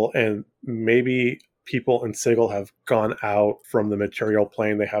Sigil, and maybe people in Sigil have gone out from the material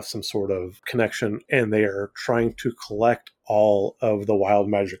plane. They have some sort of connection, and they are trying to collect all of the wild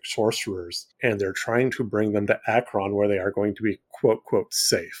magic sorcerers, and they're trying to bring them to Acheron where they are going to be quote, quote,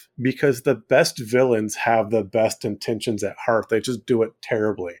 safe. Because the best villains have the best intentions at heart. They just do it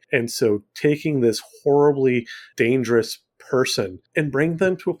terribly. And so taking this horribly dangerous person and bring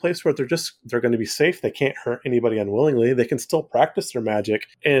them to a place where they're going to be safe. They can't hurt anybody unwillingly. They can still practice their magic,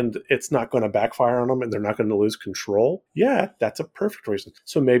 and it's not going to backfire on them, and they're not going to lose control. Yeah, that's a perfect reason.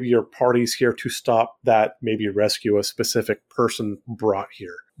 So maybe your party's here to stop that, maybe rescue a specific person brought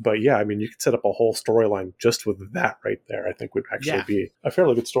here. But yeah, I mean, you could set up a whole storyline just with that right there. I think would actually be a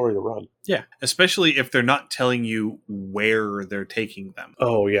fairly good story to run. Yeah, especially if they're not telling you where they're taking them.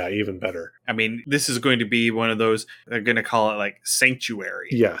 Oh yeah, even better. I mean, this is going to be one of those, they're going to call it like Sanctuary.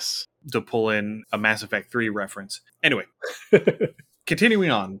 Yes. To pull in a Mass Effect 3 reference. Anyway, continuing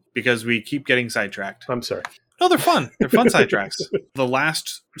on, because we keep getting sidetracked. I'm sorry. No, they're fun. They're fun sidetracks. The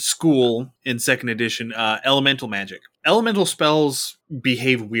last school in 2nd edition, elemental magic. Elemental spells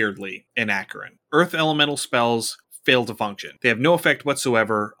behave weirdly in Acheron. Earth elemental spells fail to function. They have no effect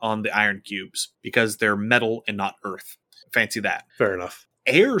whatsoever on the iron cubes because they're metal and not earth. Fancy that. Fair enough.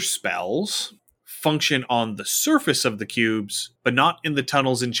 Air spells function on the surface of the cubes, but not in the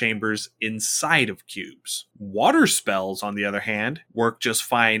tunnels and chambers inside of cubes. Water spells, on the other hand, work just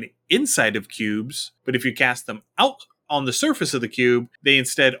fine inside of cubes, but if you cast them out on the surface of the cube, they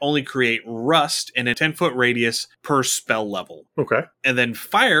instead only create rust in a 10-foot radius per spell level. Okay. And then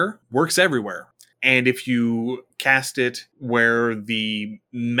fire works everywhere. And if you cast it where the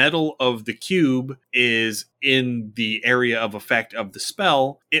metal of the cube is in the area of effect of the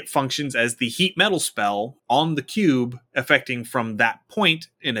spell, it functions as the heat metal spell on the cube, affecting from that point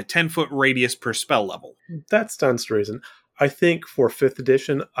in a 10-foot radius per spell level. That stands to reason. I think for 5th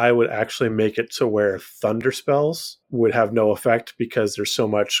edition, I would actually make it to where thunder spells would have no effect because there's so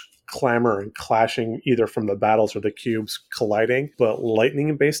much clamor and clashing either from the battles or the cubes colliding. But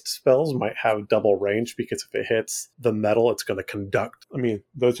lightning-based spells might have double range because if it hits the metal, it's going to conduct. I mean,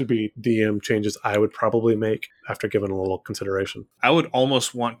 those would be DM changes I would probably make after giving a little consideration. I would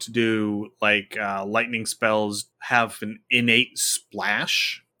almost want to do like lightning spells have an innate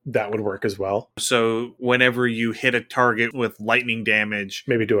splash. That would work as well. So whenever you hit a target with lightning damage,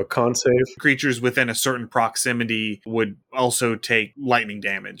 maybe do a con save. Creatures within a certain proximity would also take lightning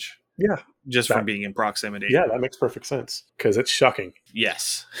damage. Yeah. Just from being in proximity. Yeah, that makes perfect sense because it's shocking.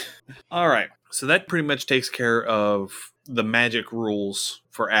 Yes. All right. So that pretty much takes care of the magic rules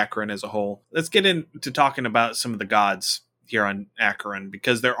for Acheron as a whole. Let's get into talking about some of the gods here on Acheron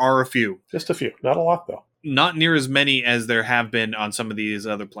because there are a few. Just a few. Not a lot, though. Not near as many as there have been on some of these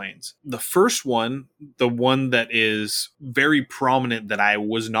other planes. The first one, the one that is very prominent that I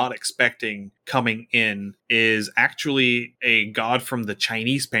was not expecting coming in, is actually a god from the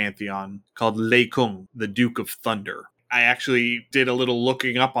Chinese pantheon called Lei Kung, the Duke of Thunder. I actually did a little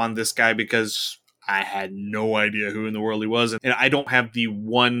looking up on this guy because I had no idea who in the world he was. And I don't have the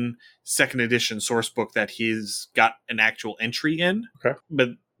 2nd edition source book that he's got an actual entry in. Okay. But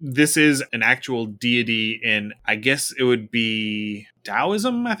this is an actual deity in, I guess it would be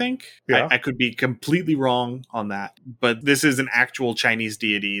Taoism, I think. Yeah. I could be completely wrong on that, but this is an actual Chinese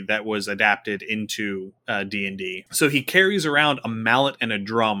deity that was adapted into D&D. So he carries around a mallet and a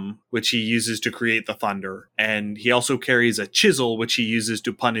drum, which he uses to create the thunder, and he also carries a chisel, which he uses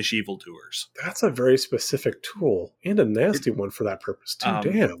to punish evildoers. That's a very specific tool, and a nasty one for that purpose, too.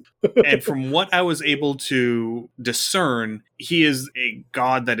 Damn. And from what I was able to discern, he is a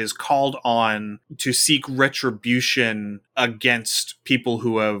god that is called on to seek retribution against people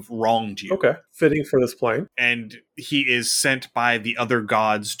who have wronged you. Okay. Fitting for this plane. And he is sent by the other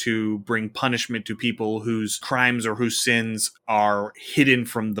gods to bring punishment to people whose crimes or whose sins are hidden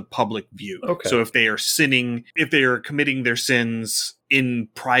from the public view. Okay. So if they are sinning, if they are committing their sins in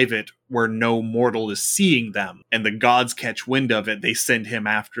private where no mortal is seeing them, and the gods catch wind of it, they send him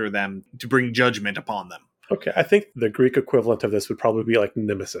after them to bring judgment upon them. Okay, I think the Greek equivalent of this would probably be like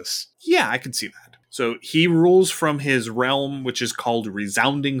Nemesis. Yeah, I can see that. So he rules from his realm, which is called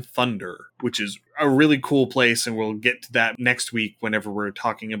Resounding Thunder, which is a really cool place, and we'll get to that next week whenever we're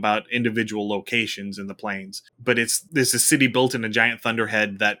talking about individual locations in the plains. But there's a city built in a giant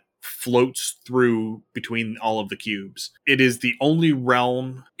thunderhead that floats through between all of the cubes. It is the only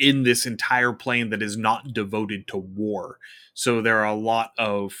realm in this entire plane that is not devoted to war. So there are a lot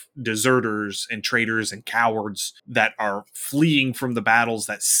of deserters and traitors and cowards that are fleeing from the battles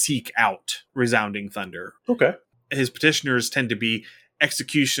that seek out Resounding Thunder. Okay. His petitioners tend to be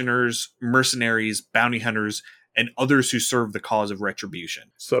executioners, mercenaries, bounty hunters, and others who serve the cause of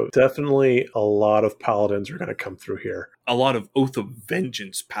retribution. So definitely a lot of paladins are going to come through here. A lot of Oath of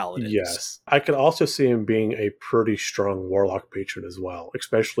Vengeance paladins. Yes. I could also see him being a pretty strong warlock patron as well,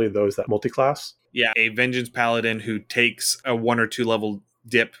 especially those that multi-class. Yeah, a Vengeance paladin who takes a 1 or 2 level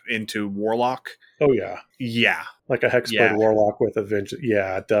dip into warlock. Oh, yeah. Yeah. Like a hexblade warlock with a vengeance.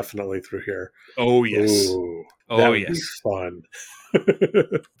 Yeah, definitely through here. Oh, yes. Ooh, that would be fun.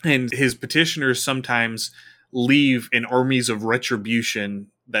 And his petitioners sometimes leave in armies of retribution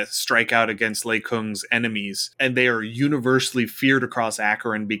that strike out against Lei Kung's enemies, and they are universally feared across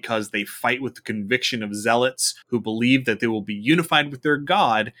Acheron because they fight with the conviction of zealots who believe that they will be unified with their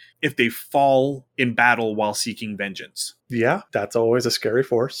god if they fall in battle while seeking vengeance. Yeah, that's always a scary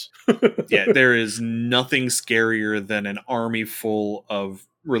force. Yeah, there is nothing scarier than an army full of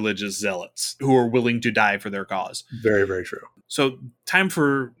religious zealots who are willing to die for their cause. Very, very true. So, time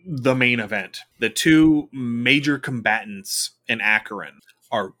for the main event. The two major combatants in Acheron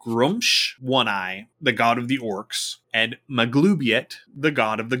are Grumsh, One-Eye, the god of the orcs, and Maglubiet, the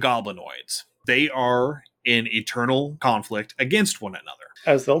god of the goblinoids. They are in eternal conflict against one another.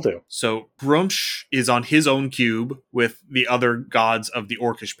 As they'll do. So Grumsh is on his own cube with the other gods of the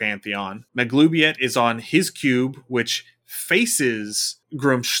Orcish pantheon. Maglubiet is on his cube, which faces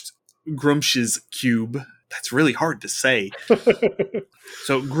Grumsh's cube. That's really hard to say.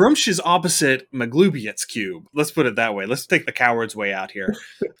 So Grumsh is opposite Maglubiet's cube. Let's put it that way. Let's take the coward's way out here.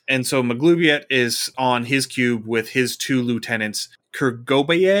 And so Maglubiet is on his cube with his 2 lieutenants,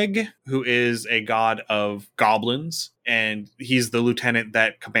 Kurgobayeg, who is a god of goblins, and he's the lieutenant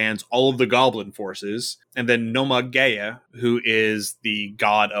that commands all of the goblin forces. And then Nomagea, who is the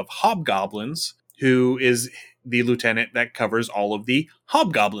god of hobgoblins, who is the lieutenant that covers all of the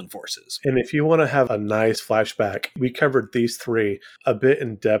hobgoblin forces. And if you want to have a nice flashback, we covered these 3 a bit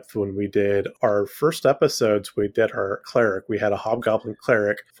in depth when we did our first episodes. We did our cleric. We had a hobgoblin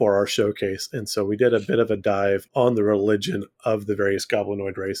cleric for our showcase. And so we did a bit of a dive on the religion of the various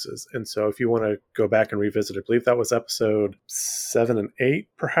goblinoid races. And so if you want to go back and revisit, I believe that was episode 7 and 8,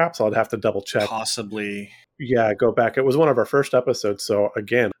 perhaps. I'd have to double check. Possibly. Yeah, go back. It was one of our first episodes. So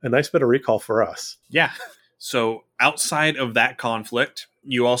again, a nice bit of recall for us. Yeah. So outside of that conflict,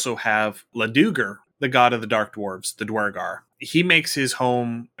 you also have Laduger, the god of the Dark Dwarves, the Dwergar. He makes his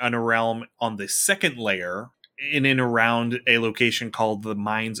home in a realm on the second layer in and around a location called the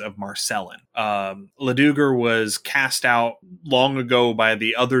Mines of Marcellin. Laduger was cast out long ago by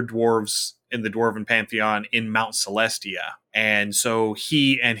the other dwarves in the Dwarven Pantheon in Mount Celestia. And so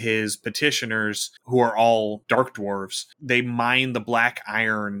he and his petitioners, who are all dark dwarves, they mine the black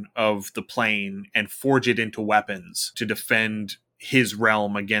iron of the plane and forge it into weapons to defend his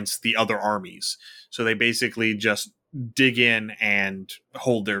realm against the other armies. So they basically just dig in and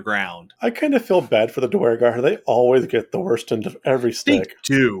hold their ground. I kind of feel bad for the Duergar. They always get the worst end of every stick.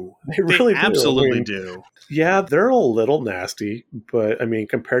 They do. They really absolutely do. do. Yeah, they're a little nasty, but I mean,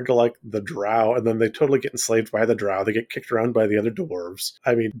 compared to like the Drow, and then they totally get enslaved by the Drow. They get kicked around by the other dwarves.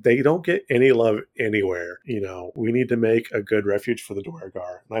 I mean, they don't get any love anywhere. We need to make a good refuge for the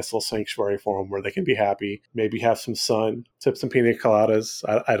Duergar. Nice little sanctuary for them where they can be happy, maybe have some sun, sip some pina coladas.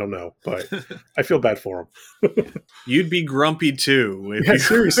 I don't know, but I feel bad for them. You'd be grumpy too.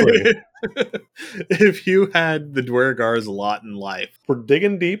 Seriously. If you had the Duergar's lot in life. We're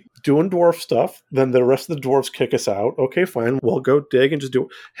digging deep, doing dwarf stuff, then the rest of the dwarves kick us out. Okay, fine. We'll go dig and just do it.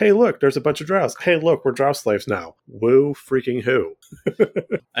 Hey, look, there's a bunch of drows. Hey, look, we're drow slaves now. Woo freaking who.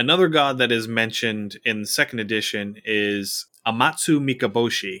 Another god that is mentioned in the second edition is Amatsu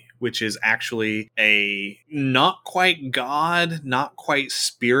Mikaboshi, which is actually a not quite god, not quite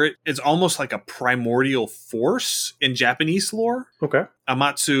spirit. It's almost like a primordial force in Japanese lore. Okay.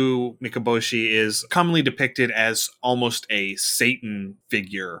 Amatsu Mikaboshi is commonly depicted as almost a Satan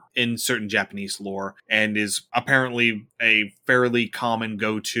figure in certain Japanese lore, and is apparently a fairly common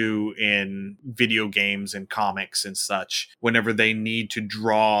go-to in video games and comics and such whenever they need to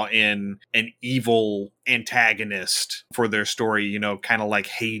draw in an evil antagonist for their story. Kind of like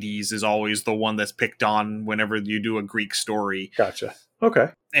Hades is always the one that's picked on whenever you do a Greek story. Gotcha. Okay.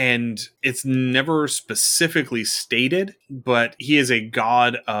 And it's never specifically stated, but he is a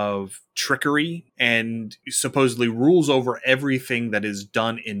god of trickery and supposedly rules over everything that is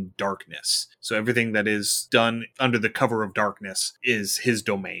done in darkness. So everything that is done under the cover of darkness is his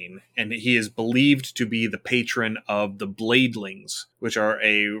domain. And he is believed to be the patron of the Bladelings, which are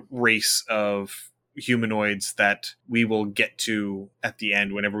a race of humanoids that we will get to at the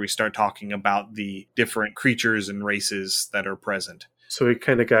end whenever we start talking about the different creatures and races that are present. So we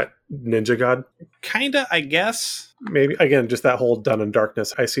kind of got Ninja God? Kinda, I guess. Maybe. Again, just that whole done in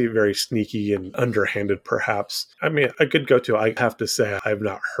darkness. I see very sneaky and underhanded, perhaps. I mean, a good go-to. I have to say, I've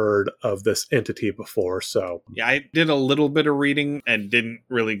not heard of this entity before, so... Yeah, I did a little bit of reading and didn't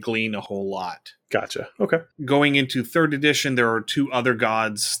really glean a whole lot. Gotcha. Okay. Going into 3rd edition, there are 2 other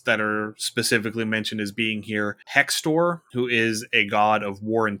gods that are specifically mentioned as being here. Hextor, who is a god of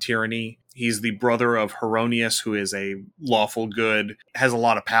war and tyranny. He's the brother of Heronius, who is a lawful good, has a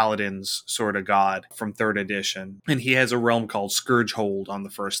lot of paladins sort of god from 3rd edition. And he has a realm called Scourgehold on the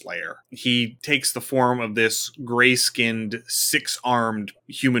first layer. He takes the form of this gray-skinned, 6-armed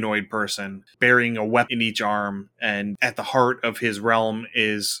humanoid person, bearing a weapon in each arm. And at the heart of his realm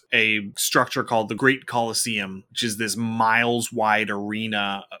is a structure called the Great Colosseum, which is this miles-wide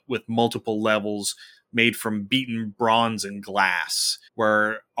arena with multiple levels made from beaten bronze and glass,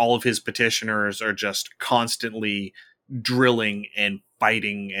 where all of his petitioners are just constantly drilling and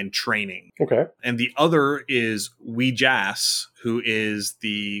fighting and training. Okay. And the other is Weejas, who is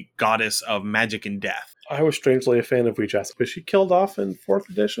the goddess of magic and death. I was strangely a fan of Weejas. Was she killed off in 4th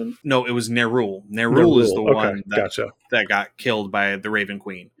edition? No, it was Nerul. Nerul is the one gotcha. that got killed by the Raven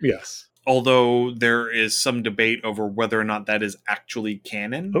Queen. Yes. Although there is some debate over whether or not that is actually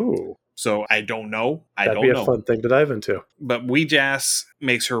canon. Ooh. So I don't know. That'd be a fun thing to dive into. But Weejas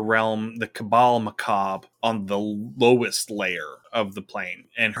makes her realm the Cabal Macabre on the lowest layer of the plane.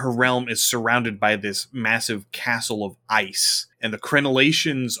 And her realm is surrounded by this massive castle of ice. And the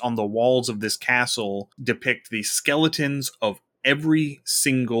crenellations on the walls of this castle depict the skeletons of every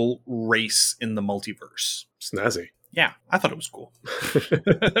single race in the multiverse. Snazzy. Yeah, I thought it was cool.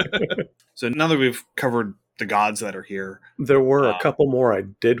 So now that we've covered the gods that are here. There were a couple more I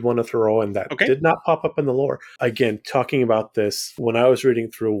did want to throw in that did not pop up in the lore. Again, talking about this, when I was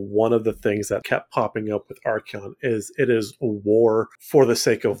reading through, one of the things that kept popping up with Archaon is it is a war for the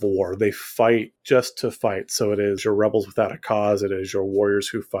sake of war. They fight just to fight. So it is your rebels without a cause. It is your warriors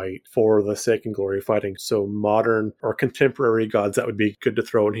who fight for the sake and glory of fighting. So modern or contemporary gods that would be good to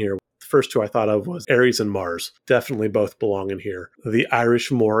throw in here. First 2 I thought of was Ares and Mars. Definitely both belong in here. The Irish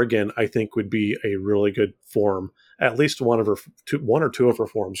Moor, again, I think would be a really good form. At least one or two of her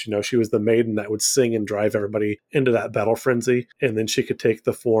forms. She was the maiden that would sing and drive everybody into that battle frenzy. And then she could take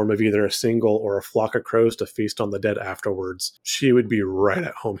the form of either a single or a flock of crows to feast on the dead afterwards. She would be right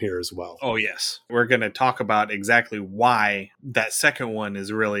at home here as well. Oh, yes. We're going to talk about exactly why that second one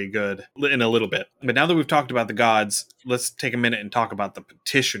is really good in a little bit. But now that we've talked about the gods, let's take a minute and talk about the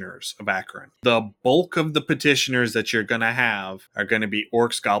petitioners of Acheron. The bulk of the petitioners that you're going to have are going to be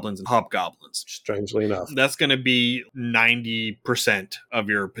orcs, goblins, and hobgoblins. Strangely enough. That's going to be 90% of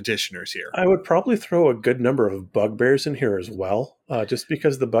your petitioners here. I would probably throw a good number of bugbears in here as well. Just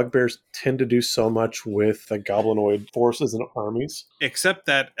because the bugbears tend to do so much with the goblinoid forces and armies. Except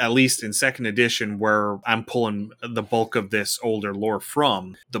that, at least in second edition, where I'm pulling the bulk of this older lore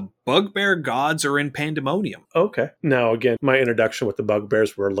from, the bugbear gods are in Pandemonium. Okay. Now, again, my introduction with the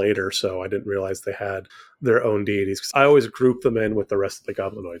bugbears were later, so I didn't realize they had their own deities. I always group them in with the rest of the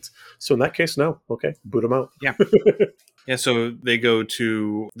goblinoids. So in that case, no. Okay, boot them out. Yeah. Yeah, so they go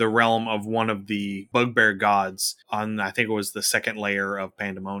to the realm of one of the bugbear gods on, I think it was the second layer of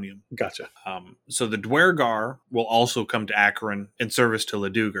Pandemonium. Gotcha. So the Dwergar will also come to Acheron in service to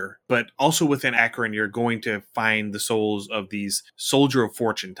Leduger, but also within Acheron, you're going to find the souls of these Soldier of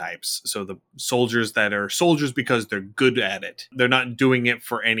Fortune types. So the soldiers that are soldiers because they're good at it. They're not doing it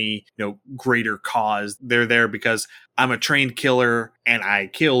for any, greater cause. They're there because I'm a trained killer and I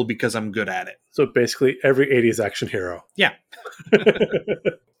kill because I'm good at it. So basically every 80s action hero. Yeah.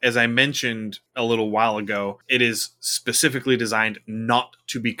 As I mentioned a little while ago, it is specifically designed not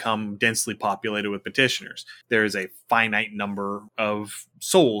to become densely populated with petitioners. There is a finite number of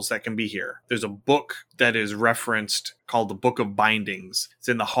souls that can be here. There's a book that is referenced called the Book of Bindings. It's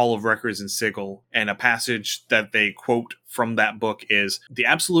in the Hall of Records in Sigil, and a passage that they quote from that book is, "The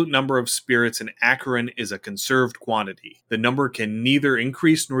absolute number of spirits in Acheron is a conserved quantity. The number can neither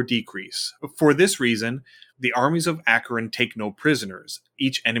increase nor decrease. For this reason, the armies of Acheron take no prisoners.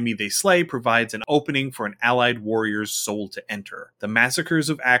 Each enemy they slay provides an opening for an allied warrior's soul to enter. The massacres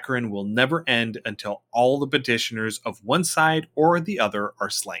of Acheron will never end until all the petitioners of one side or the other are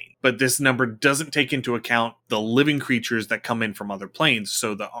slain." But this number doesn't take into account the living creatures that come in from other planes,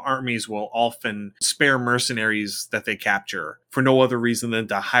 so the armies will often spare mercenaries that they capture for no other reason than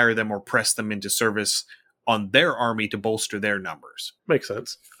to hire them or press them into service on their army to bolster their numbers. Makes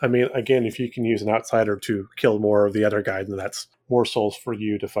sense. I mean, again, if you can use an outsider to kill more of the other guy, then that's more souls for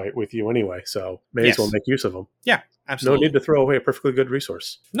you to fight with you anyway. So may as well make use of them. Yeah, absolutely. No need to throw away a perfectly good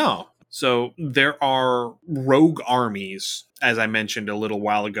resource. No. So there are rogue armies, as I mentioned a little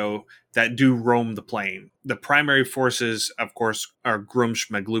while ago, that do roam the plane. The primary forces, of course, are Grumsh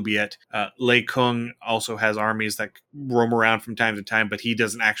Maglubiet. Lei Kung also has armies that roam around from time to time, but he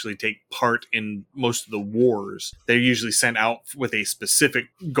doesn't actually take part in most of the wars. They're usually sent out with a specific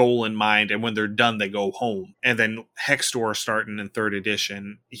goal in mind, and when they're done, they go home. And then Hextor, starting in 3rd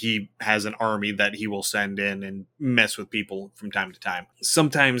edition, he has an army that he will send in and mess with people from time to time.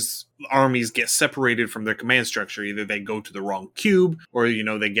 Sometimes armies get separated from their command structure. Either they go to the wrong cube, or,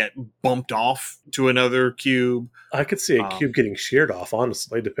 they get bumped off to another cube. I could see a cube getting sheared off,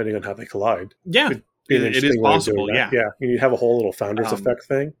 honestly, depending on how they collide. Yeah, it is possible. Yeah. You have a whole little Founders effect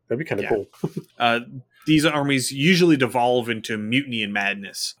thing. That'd be kind of cool. These armies usually devolve into mutiny and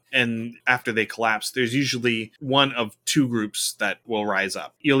madness. And after they collapse, there's usually one of two groups that will rise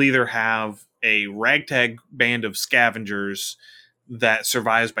up. You'll either have a ragtag band of scavengers that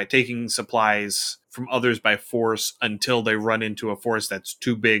survives by taking supplies from others by force until they run into a force that's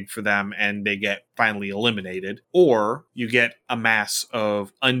too big for them and they get finally eliminated. Or you get a mass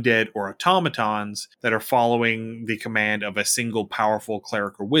of undead or automatons that are following the command of a single powerful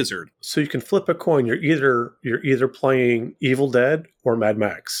cleric or wizard. So you can flip a coin. You're either playing Evil Dead or Mad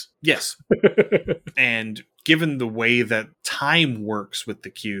Max. Yes. And given the way that time works with the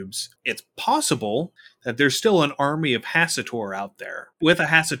cubes, it's possible that there's still an army of Hassator out there with a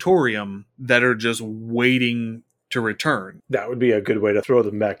Hassatorium that are just waiting to return. That would be a good way to throw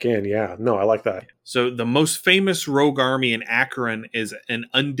them back in. Yeah, no, I like that. So the most famous rogue army in Acheron is an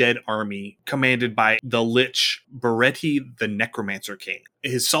undead army commanded by the Lich Beretti, the Necromancer King.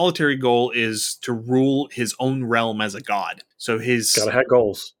 His solitary goal is to rule his own realm as a god. So gotta have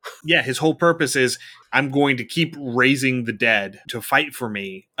goals. Yeah, his whole purpose is, I'm going to keep raising the dead to fight for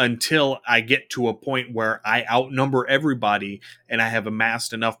me until I get to a point where I outnumber everybody and I have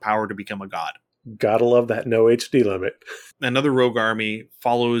amassed enough power to become a god. Gotta love that no HD limit. Another rogue army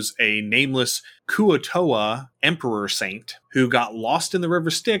follows a nameless Kuo-toa emperor saint who got lost in the River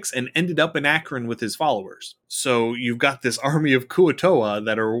Styx and ended up in Acheron with his followers. So you've got this army of Kuo-toa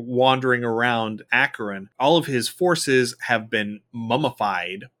that are wandering around Acheron. All of his forces have been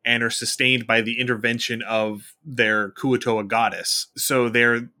mummified and are sustained by the intervention of their Kuo-toa goddess. So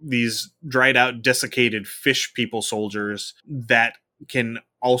they're these dried out, desiccated fish people soldiers that can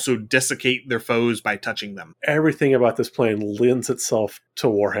also desiccate their foes by touching them. Everything about this plane lends itself to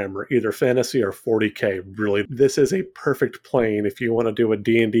Warhammer, either fantasy or 40k. Really, this is a perfect plane if you want to do a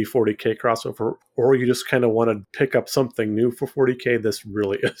D&D 40k crossover, or you just kind of want to pick up something new for 40k. This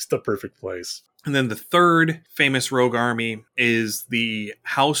really is the perfect place. And then the third famous rogue army is the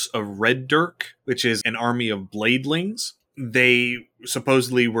House of Red Dirk, which is an army of bladelings. They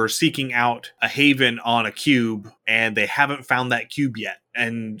supposedly were seeking out a haven on a cube, and they haven't found that cube yet.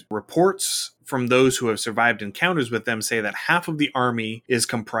 And reports from those who have survived encounters with them say that half of the army is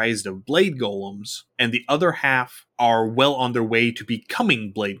comprised of blade golems, and the other half are well on their way to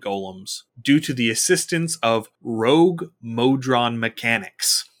becoming blade golems due to the assistance of rogue Modron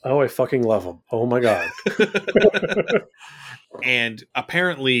mechanics. Oh, I fucking love them. Oh my god. And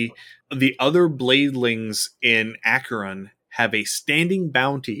apparently, the other bladelings in Acheron have a standing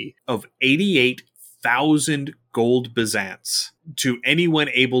bounty of 88,000 gold bezants to anyone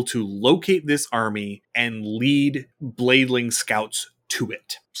able to locate this army and lead bladeling scouts to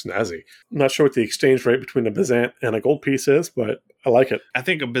it. Snazzy. I'm not sure what the exchange rate between a bezant and a gold piece is, but I like it. I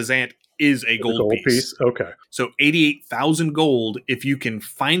think a bezant is a gold piece. Okay. So 88,000 gold if you can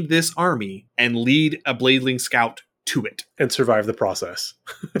find this army and lead a bladeling scout to it. And survive the process.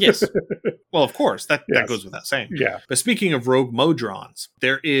 Yes. Well, of course. That goes without saying. Yeah. But speaking of rogue Modrons,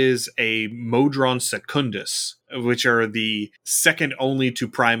 there is a Modron Secundus, which are the second only to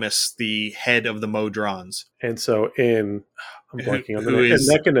Primus, the head of the Modrons. And so I'm blanking on the name. In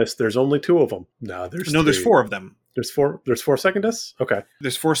Mechanus, there's only 2 of them. No, there's 4 of them. There's 4 Secundus? Okay.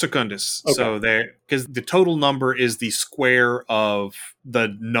 There's 4 Secundus. Okay. So because the total number is the square of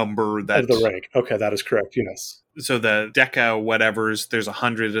the number that... Of the rank. Okay, that is correct, yes. So the Deca whatevers, there's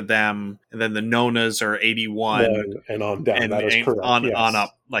 100 of them, and then the Nonas are 81. And on down, that is correct. On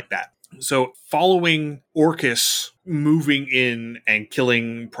up, like that. So following Orcus moving in and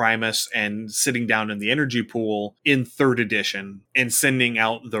killing Primus and sitting down in the energy pool in 3rd edition and sending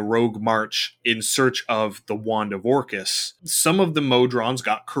out the Rogue March in search of the Wand of Orcus, some of the Modrons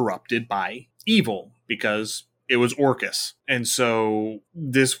got corrupted by evil because it was Orcus. And so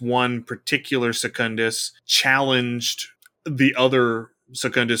this one particular Secundus challenged the other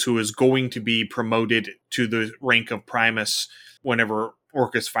Secundus who is going to be promoted to the rank of Primus whenever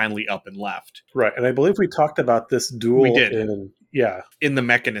Orcus finally up and left. Right, and I believe we talked about this duel in the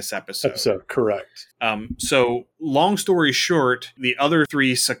Mechanus episode. Correct. So, long story short, the other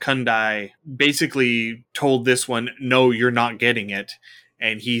 3 Secundi basically told this one, no, you're not getting it.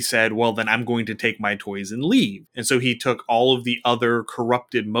 And he said, well, then I'm going to take my toys and leave. And so he took all of the other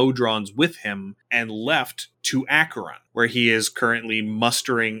corrupted Modrons with him and left to Acheron, where he is currently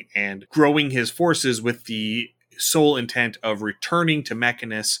mustering and growing his forces with the sole intent of returning to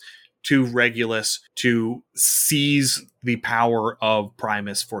Mechanus, to Regulus, to seize the power of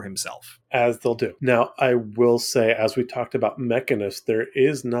Primus for himself. As they'll do. Now, I will say, as we talked about Mechanus, there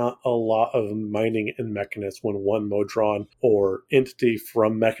is not a lot of mining in Mechanus when one Modron or entity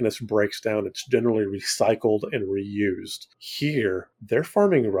from Mechanus breaks down. It's generally recycled and reused. Here, they're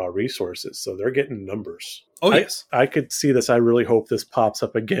farming raw resources, so they're getting numbers. Oh, yes. I could see this. I really hope this pops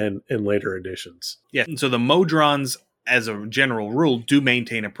up again in later editions. Yeah, and so the Modrons, as a general rule, do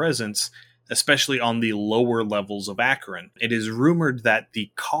maintain a presence, especially on the lower levels of Acheron. It is rumored that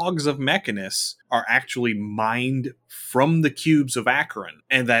the cogs of Mechanus are actually mined from the cubes of Acheron,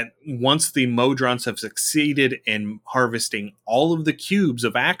 and that once the Modrons have succeeded in harvesting all of the cubes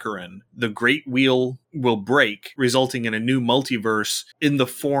of Acheron, the Great Wheel will break, resulting in a new multiverse in the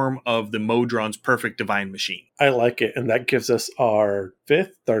form of the Modron's perfect divine machine. I like it, and that gives us our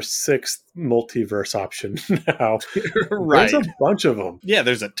 5th or 6th multiverse option now. Right. There's a bunch of them. Yeah,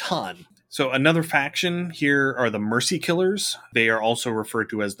 there's a ton. So another faction here are the Mercy Killers. They are also referred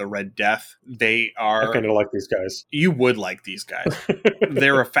to as the Red Death. They are... I kind of like these guys. You would like these guys.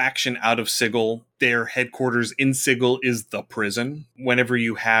 They're a faction out of Sigil. Their headquarters in Sigil is the prison. Whenever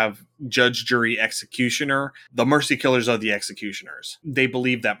you have judge, jury, executioner, the Mercy Killers are the executioners. They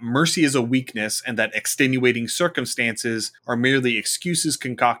believe that mercy is a weakness and that extenuating circumstances are merely excuses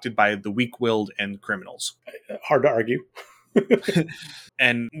concocted by the weak-willed and criminals. Hard to argue.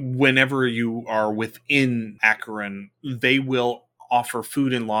 And whenever you are within Acheron, they will offer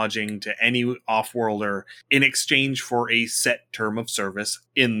food and lodging to any off-worlder in exchange for a set term of service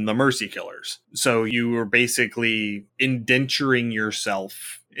in the Mercy Killers. So you are basically indenturing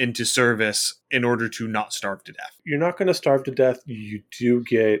yourself into service in order to not starve to death. You're not going to starve to death. You do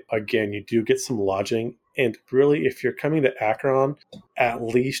get some lodging. And really, if you're coming to Acheron, at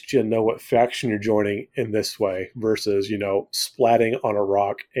least you know what faction you're joining in this way versus, splatting on a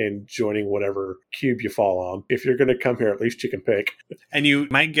rock and joining whatever cube you fall on. If you're going to come here, at least you can pick. And you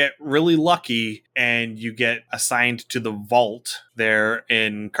might get really lucky and you get assigned to the vault there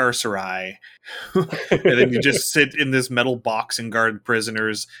in Carcerai. And then you just sit in this metal box and guard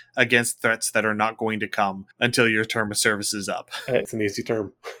prisoners against threats that are not going to come until your term of service is up. It's an easy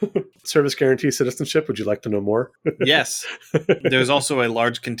term. Service guarantee citizenship. Would you like to know more? Yes. There's also also a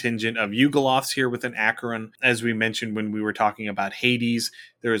large contingent of Yugoloths here within Acheron. As we mentioned when we were talking about Hades,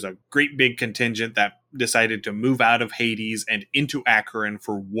 there is a great big contingent that decided to move out of Hades and into Acheron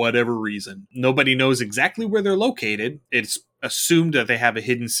for whatever reason. Nobody knows exactly where they're located. It's assumed that they have a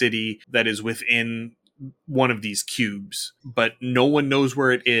hidden city that is within one of these cubes, but no one knows where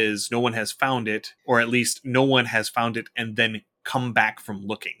it is. No one has found it, or at least no one has found it and then come back from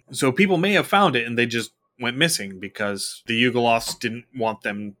looking. So people may have found it and they just went missing because the Yugoloths didn't want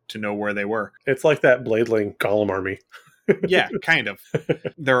them to know where they were. It's like that Bladeling Golem army. Yeah, kind of.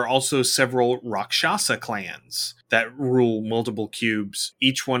 There are also several Rakshasa clans that rule multiple cubes,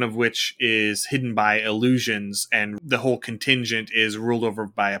 each one of which is hidden by illusions, and the whole contingent is ruled over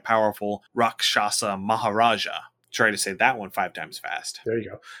by a powerful Rakshasa Maharaja. Try to say that one 5 times fast. There you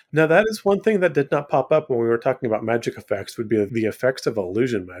go. Now, that is one thing that did not pop up when we were talking about magic effects, would be the effects of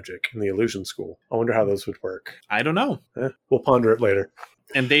illusion magic in the illusion school. I wonder how those would work. I don't know. We'll ponder it later.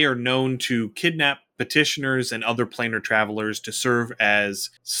 And they are known to kidnap petitioners and other planar travelers to serve as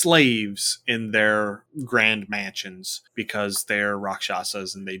slaves in their grand mansions because they're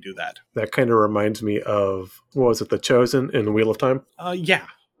Rakshasas and they do that. That kind of reminds me of, what was it, The Chosen in The Wheel of Time? Yeah.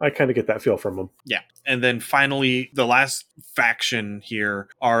 I kind of get that feel from them. Yeah. And then finally, the last faction here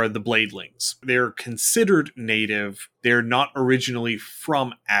are the Bladelings. They're considered native. They're not originally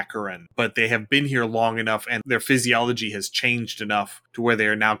from Acheron, but they have been here long enough and their physiology has changed enough to where they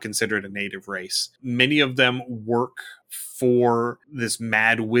are now considered a native race. Many of them work for this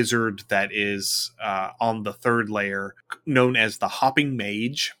mad wizard that is on the 3rd layer, known as the Hopping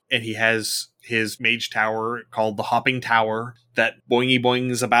Mage, and he has his mage tower called the Hopping Tower that boingy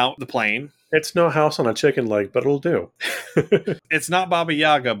boings about the plane. It's no house on a chicken leg, but it'll do. It's not Baba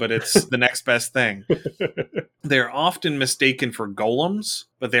Yaga, but it's the next best thing. They're often mistaken for golems,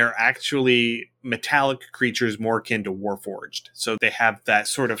 but they're actually metallic creatures more akin to Warforged. So they have that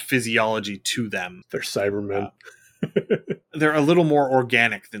sort of physiology to them. They're Cybermen. They're a little more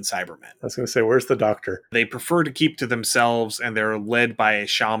organic than Cybermen. I was going to say, where's the doctor? They prefer to keep to themselves, and they're led by a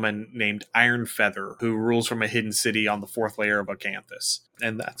shaman named Iron Feather, who rules from a hidden city on the 4th layer of Acanthus.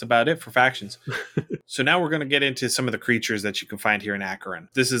 And that's about it for factions. So now we're going to get into some of the creatures that you can find here in Acheron.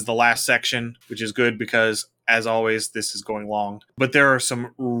 This is the last section, which is good because, as always, this is going long. But there are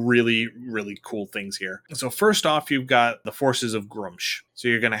some really, really cool things here. So first off, you've got the forces of Grumsh. So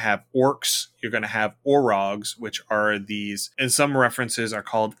you're going to have orcs, you're going to have orogs, which are these, in some references, are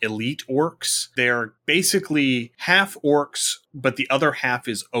called elite orcs. They're basically half orcs, but the other half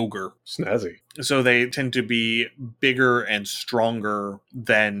is ogre. Snazzy. So they tend to be bigger and stronger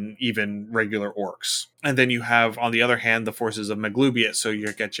than even regular orcs. And then you have, on the other hand, the forces of Maglubiet. So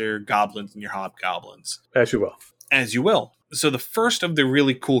you get your goblins and your hobgoblins. As you will. As you will. So the first of the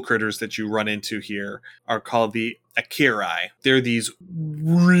really cool critters that you run into here are called the Akiri. They're these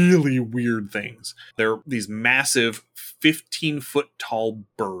really weird things. They're these massive 15-foot tall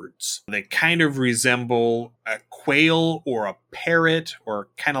birds. They kind of resemble a quail or a parrot or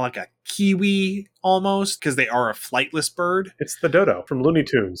kind of like a kiwi almost, because they are a flightless bird. It's the dodo from Looney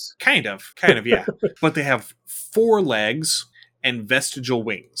Tunes. Kind of, yeah. But they have 4 legs and vestigial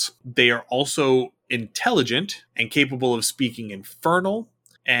wings. They are also intelligent and capable of speaking Infernal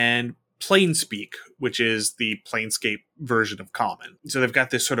and Planespeak, which is the Planescape version of Common. So they've got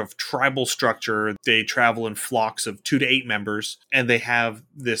this sort of tribal structure. They travel in flocks of 2 to 8 members, and they have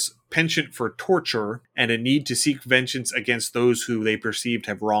this penchant for torture and a need to seek vengeance against those who they perceived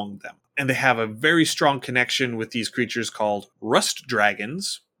have wronged them. And they have a very strong connection with these creatures called Rust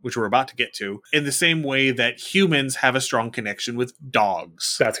Dragons, which we're about to get to, in the same way that humans have a strong connection with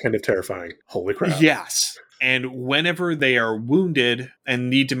dogs. That's kind of terrifying. Holy crap. Yes. And whenever they are wounded and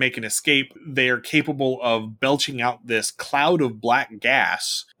need to make an escape, they are capable of belching out this cloud of black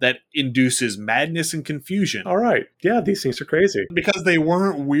gas that induces madness and confusion. All right. Yeah, these things are crazy. Because they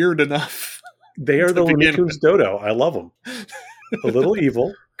weren't weird enough. They are the Looney Tunes dodo. I love them. A little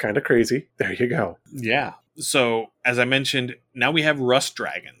evil, kind of crazy. There you go. Yeah. So, as I mentioned, now we have Rust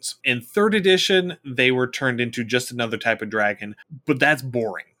Dragons. In 3rd edition, they were turned into just another type of dragon, but that's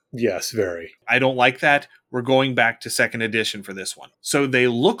boring. Yes, very. I don't like that. We're going back to 2nd edition for this one. So they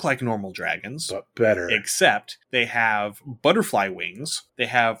look like normal dragons. But better. Except they have butterfly wings. They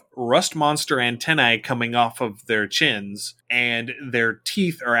have rust monster antennae coming off of their chins. And their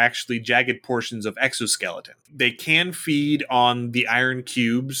teeth are actually jagged portions of exoskeleton. They can feed on the iron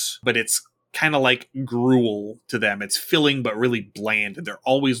cubes, but it's kind of like gruel to them. It's filling but really bland. They're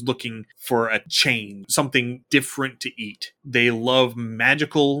always looking for a change, something different to eat. They love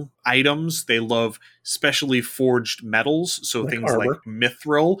magical items. They love specially forged metals, so like things armor. like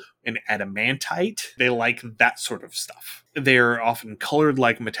mithril and adamantite. They like that sort of stuff. They're often colored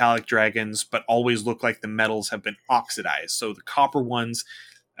like metallic dragons, but always look like the metals have been oxidized. So the copper ones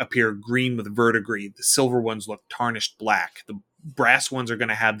appear green with verdigris. The silver ones look tarnished black. The brass ones are going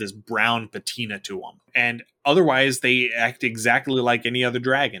to have this brown patina to them. And otherwise, they act exactly like any other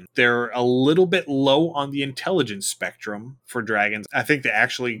dragon. They're a little bit low on the intelligence spectrum for dragons. I think they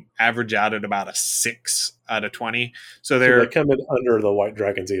actually average out at about a 6 out of 20. So they come in under the white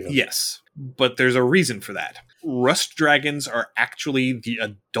dragons even. Yes, but there's a reason for that. Rust dragons are actually the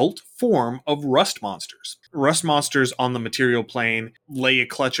adult form of rust monsters. Rust monsters on the material plane lay a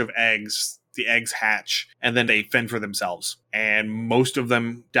clutch of eggs. The eggs hatch, and then they fend for themselves. And most of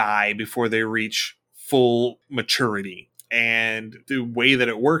them die before they reach full maturity. And the way that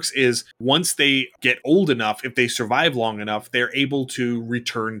it works is once they get old enough, if they survive long enough, they're able to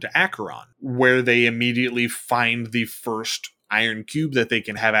return to Acheron, where they immediately find the first iron cube that they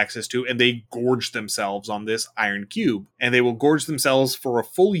can have access to, and they gorge themselves on this iron cube. And they will gorge themselves for a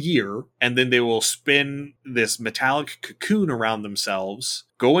full year, and then they will spin this metallic cocoon around themselves,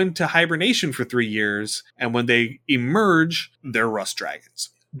 go into hibernation for 3 years, and when they emerge, they're rust dragons.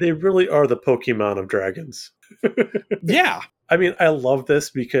 They really are the Pokemon of dragons. Yeah. I mean, I love this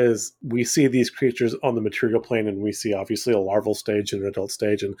because we see these creatures on the material plane, and we see obviously a larval stage and an adult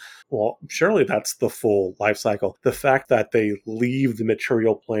stage, and well, surely that's the full life cycle. The fact that they leave the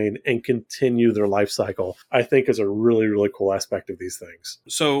material plane and continue their life cycle, I think is a really, really cool aspect of these things.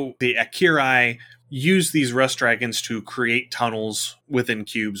 So the Akiri use these rust dragons to create tunnels within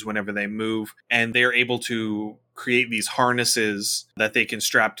cubes whenever they move, and they're able to create these harnesses that they can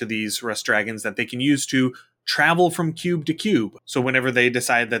strap to these rust dragons that they can use to travel from cube to cube. So whenever they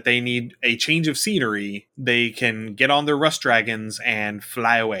decide that they need a change of scenery, they can get on their rust dragons and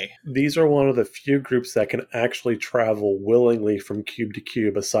fly away. These are one of the few groups that can actually travel willingly from cube to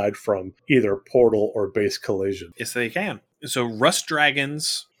cube, aside from either portal or base collision. Yes, they can. So rust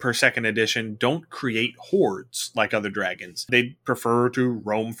dragons, per second edition, don't create hordes like other dragons. They prefer to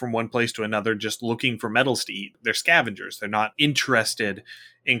roam from one place to another just looking for metals to eat. They're scavengers. They're not interested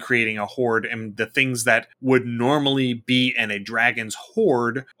in creating a horde, and the things that would normally be in a dragon's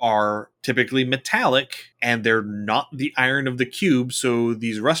horde are typically metallic, and they're not the iron of the cube, so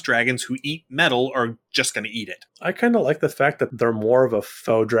these rust dragons who eat metal are just going to eat it. I kind of like the fact that they're more of a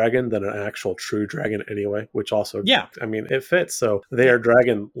faux dragon than an actual true dragon anyway, which also, yeah, I mean, it fits. So they are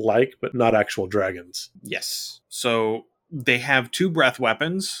dragon-like, but not actual dragons. Yes. So they have 2 breath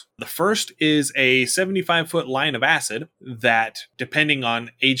weapons. The first is a 75-foot line of acid that, depending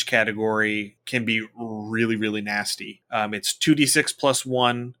on age category, can be really, really nasty. It's 2d6 plus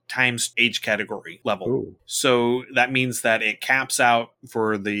 1 times age category level. Ooh. So that means that it caps out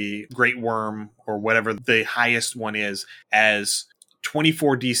for the Great Worm, or whatever the highest one is, as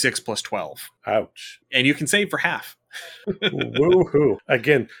 24d6 plus 12. Ouch. And you can save for half. Woohoo.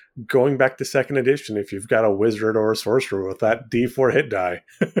 Again, going back to second edition, if you've got a wizard or a sorcerer with that D4 hit die,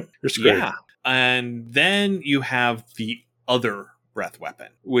 you're screwed. Yeah. And then you have the other breath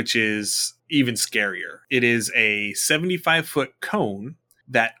weapon, which is even scarier. It is a 75-foot cone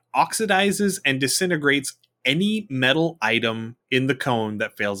that oxidizes and disintegrates any metal item in the cone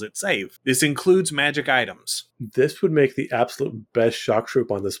that fails its save. This includes magic items. This would make the absolute best shock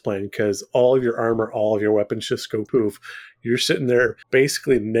troop on this plane, because all of your armor, all of your weapons just go poof. You're sitting there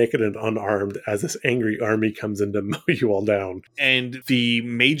basically naked and unarmed as this angry army comes in to mow you all down. And the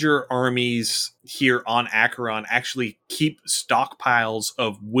major armies here on Acheron actually keep stockpiles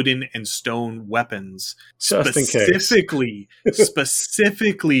of wooden and stone weapons Just specifically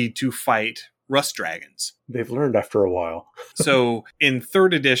to fight rust dragons. They've learned after a while. So in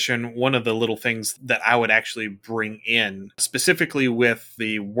 3rd edition, one of the little things that I would actually bring in, specifically with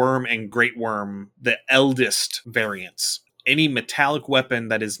the worm and great worm, the eldest variants, any metallic weapon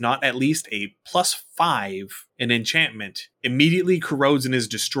that is not at least a +5 in enchantment immediately corrodes and is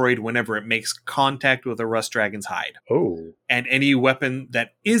destroyed whenever it makes contact with a rust dragon's hide. Oh. And any weapon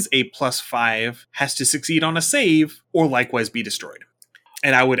that is a +5 has to succeed on a save or likewise be destroyed.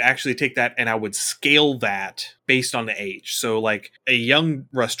 And I would actually take that and I would scale that based on the age. So like a young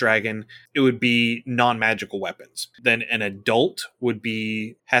rust dragon, it would be non-magical weapons. Then an adult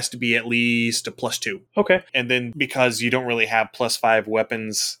has to be at least a +2. Okay. And then because you don't really have +5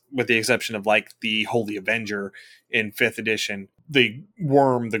 weapons, with the exception of like the Holy Avenger in 5th edition, the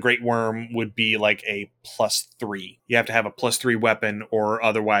Great Worm would be like a +3. You have to have a +3 weapon, or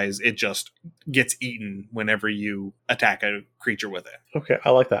otherwise it just gets eaten whenever you attack a creature with it. Okay, I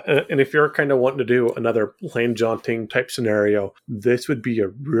like that. And if you're kind of wanting to do another lane jaunting type scenario, this would be a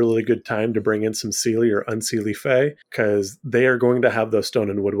really good time to bring in some Seelie or Unseelie Fae, because they are going to have those stone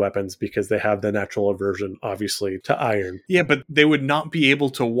and wood weapons because they have the natural aversion, obviously, to iron. Yeah, but they would not be able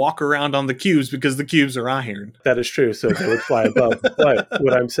to walk around on the cubes because the cubes are iron. That is true, so they would fly above. But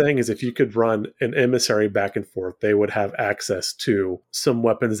what I'm saying is if you could run an emissary back and forth, they would have access to some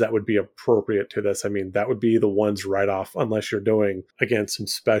weapons that would be appropriate to this. I mean, that would be the ones right off, unless you're doing, again, some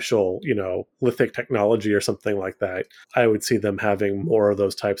special, lithic technology or something like that. I would see them having more of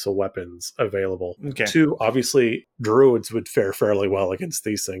those types of weapons available. Okay. Two, obviously, druids would fare fairly well against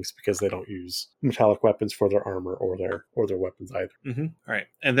these things because they don't use metallic weapons for their armor or their weapons either. Mm-hmm. All right.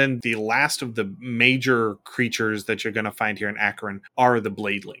 And then the last of the major creatures that you're going to find here in Acheron are the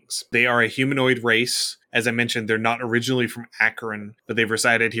Bladelings. They are a humanoid race. As I mentioned, they're not originally from Acheron, but they've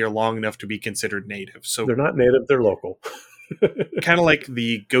resided here long enough to be considered native. So they're not native, they're local. Kind of like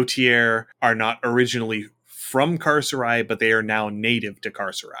the Gautier are not originally from Carcerai, but they are now native to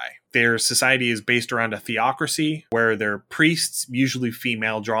Carcerai. Their society is based around a theocracy where their priests, usually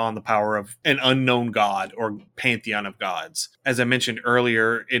female, draw on the power of an unknown god or pantheon of gods. As I mentioned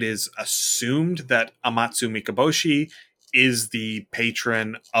earlier, it is assumed that Amatsu Mikaboshi is the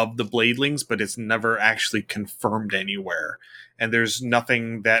patron of the Bladelings, but it's never actually confirmed anywhere. And there's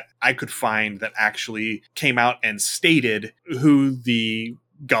nothing that I could find that actually came out and stated who the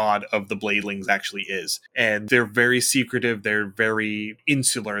god of the Bladelings actually is. And they're very secretive. They're very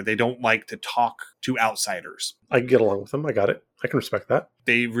insular. They don't like to talk to outsiders. I can get along with them. I got it. I can respect that.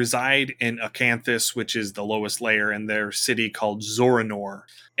 They reside in Acanthus, which is the lowest layer, in their city called Zoranor,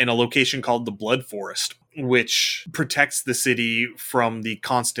 in a location called the Blood Forest, which protects the city from the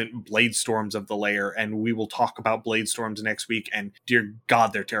constant blade storms of the layer. And we will talk about blade storms next week. And dear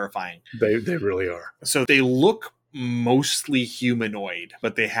God, they're terrifying. They really are. So they look mostly humanoid,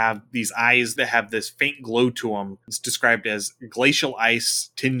 but they have these eyes that have this faint glow to them. It's described as glacial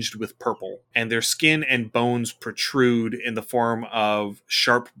ice tinged with purple, and their skin and bones protrude in the form of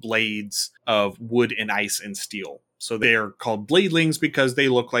sharp blades of wood and ice and steel. So they are called Bladelings because they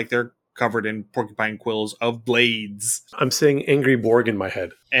look like they're covered in porcupine quills of blades. I'm seeing Angry Borg in my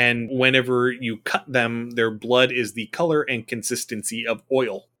head. And whenever you cut them, their blood is the color and consistency of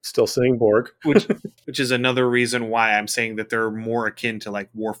oil. Still saying Borg. which is another reason why I'm saying that they're more akin to like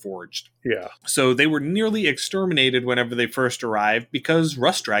Warforged. Yeah. So they were nearly exterminated whenever they first arrived because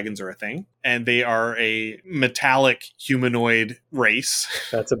rust dragons are a thing. And they are a metallic humanoid race.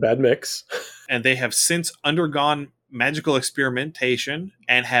 That's a bad mix. And they have since undergone magical experimentation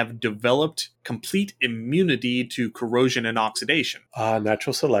and have developed complete immunity to corrosion and oxidation.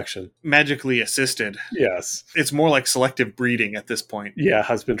 Natural selection. Magically assisted. Yes. It's more like selective breeding at this point. Yeah,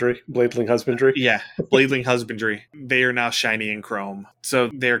 husbandry. Bladeling husbandry. Yeah, Bladeling husbandry. They are now shiny and chrome.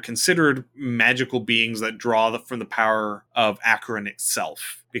 So they're considered magical beings that draw from the power of Acheron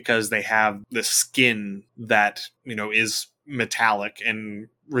itself, because they have the skin that, is metallic and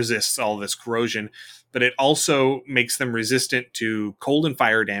resists all this corrosion. But it also makes them resistant to cold and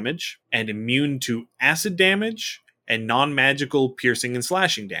fire damage and immune to acid damage and non-magical piercing and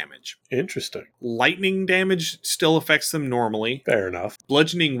slashing damage. Interesting. Lightning damage still affects them normally. Fair enough.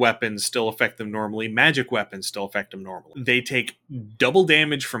 Bludgeoning weapons still affect them normally. Magic weapons still affect them normally. They take double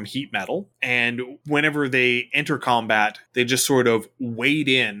damage from heat metal, and whenever they enter combat, they just sort of wade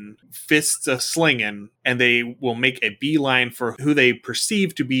in, fists a-slinging, and they will make a beeline for who they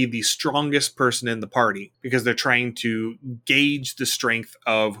perceive to be the strongest person in the party, because they're trying to gauge the strength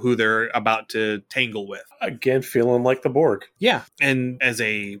of who they're about to tangle with. Again, feeling like the Borg. Yeah, and as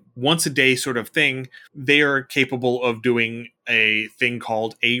a once-a-day sort of thing, they are capable of doing a thing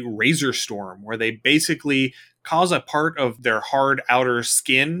called a razor storm, where they basically cause a part of their hard outer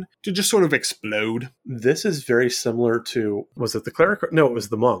skin to just sort of explode. This is very similar to, was it the cleric? No, it was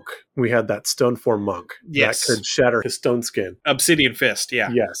the monk. We had that stone form monk. Yes. That could shatter his stone skin. Obsidian Fist,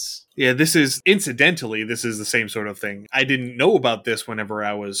 yeah. Yes. Yeah, this is the same sort of thing. I didn't know about this whenever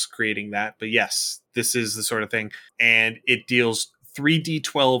I was creating that, but yes, this is the sort of thing. And it deals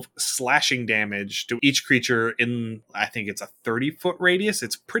 3d12 slashing damage to each creature in, I think it's a 30-foot radius.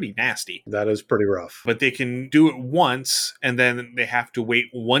 It's pretty nasty. That is pretty rough. But they can do it once, and then they have to wait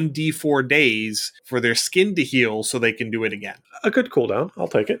 1d4 days for their skin to heal so they can do it again. A good cooldown. I'll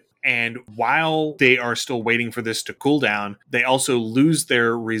take it. And while they are still waiting for this to cool down, they also lose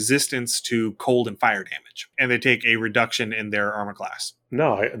their resistance to cold and fire damage. And they take a reduction in their armor class.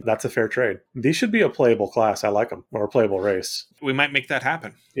 No, that's a fair trade. These should be a playable class. I like them. Or a playable race. We might make that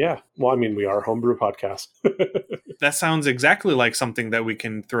happen. Yeah. Well, I mean, we are a homebrew podcast. That sounds exactly like something that we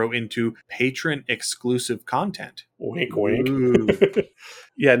can throw into patron exclusive content. Wink, wink.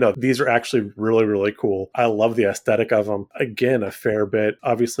 Yeah, no, these are actually really, really cool. I love the aesthetic of them. Again, a fair bit.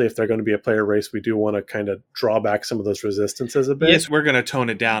 Obviously, if they're going to be a player race, we do want to kind of draw back some of those resistances a bit. Yes, we're going to tone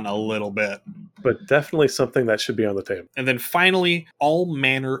it down a little bit. But definitely something that should be on the table. And then finally, all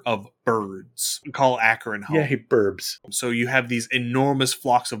manner of birds. We call Acheron home. Yeah, he burbs. So you have these enormous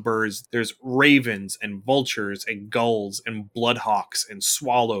flocks of birds. There's ravens and vultures and gulls and bloodhawks and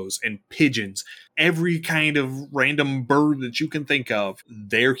swallows and pigeons. Every kind of random bird that you can think of,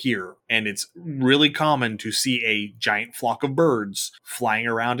 they're here. And it's really common to see a giant flock of birds flying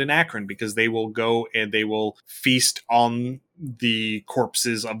around in Acheron because they will go and they will feast on the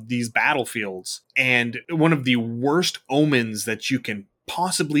corpses of these battlefields. And one of the worst omens that you can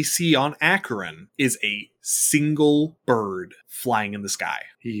possibly see on Acheron is a single bird flying in the sky.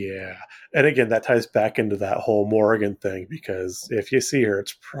 Yeah. And again, that ties back into that whole Morrigan thing, because if you see her,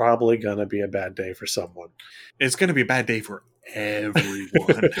 it's probably going to be a bad day for someone. It's going to be a bad day for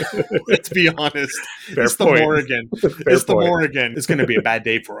everyone. Let's be honest. It's the Morrigan. It's the Morrigan. It's going to be a bad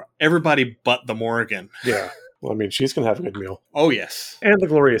day for everybody but the Morrigan. Yeah. Well, I mean, she's going to have a good meal. Oh, yes. And the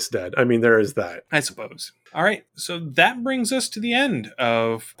Glorious Dead. I mean, there is that. I suppose. All right. So that brings us to the end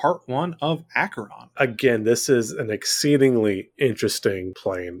of part 1 of Acheron. Again, this is an exceedingly interesting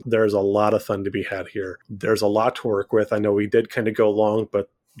plane. There's a lot of fun to be had here. There's a lot to work with. I know we did kind of go long, but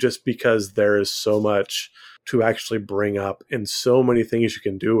just because there is so much to actually bring up and so many things you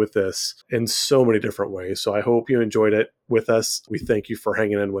can do with this in so many different ways. So I hope you enjoyed it with us. We thank you for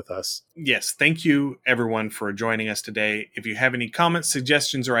hanging in with us. Yes, thank you everyone for joining us today. If you have any comments,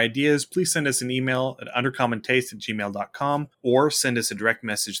 suggestions, or ideas, please send us an email at undercommentaste@gmail.com or send us a direct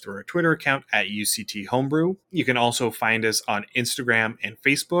message through our Twitter account at UCT Homebrew. You can also find us on Instagram and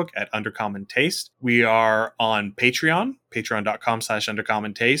Facebook at Undercommon Taste. We are on Patreon,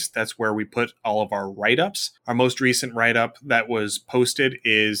 patreon.com/undercommentaste. That's where we put all of our write-ups. Our most recent write-up that was posted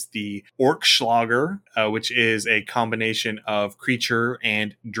is the Orkschlager, which is a combination of creature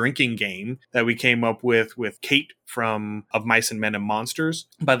and drinking game that we came up with Kate from Of Mice and Men and Monsters.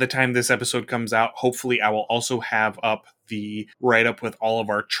 By the time this episode comes out, hopefully I will also have up the write-up with all of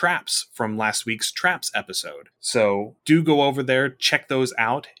our traps from last week's Traps episode. So do go over there, check those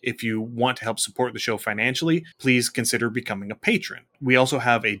out. If you want to help support the show financially, please consider becoming a patron. We also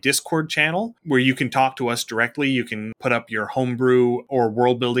have a Discord channel where you can talk to us directly. You can put up your homebrew or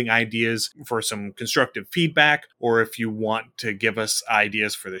world building ideas for some constructive feedback, or if you want to give us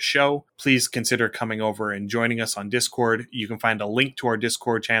ideas for the show, please consider coming over and joining us on Discord. You can find a link to our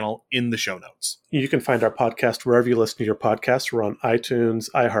Discord channel in the show notes. You can find our podcast wherever you listen to your podcasts. We're on iTunes,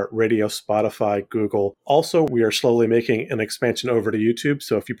 iHeartRadio, Spotify, Google. Also, we are slowly making an expansion over to YouTube.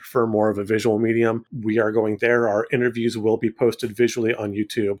 So if you prefer more of a visual medium, we are going there. Our interviews will be posted visually on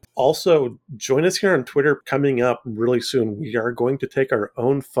YouTube. Also, join us here on Twitter coming up really soon. We are going to take our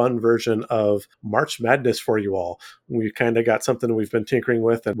own fun version of March Madness for you all. We've kind of got something we've been tinkering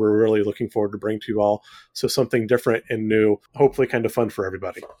with, and we're really looking forward to bring to you all. So something different and new, hopefully kind of fun for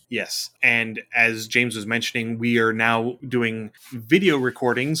everybody. Yes. And as James was mentioning, we are now doing video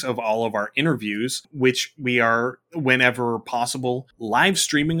recordings of all of our interviews, which we are, whenever possible, live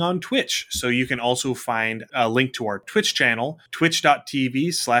streaming on Twitch. So you can also find a link to our Twitch channel,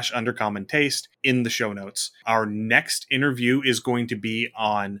 twitch.tv/undercommentaste, in the show notes. Our next interview is going to be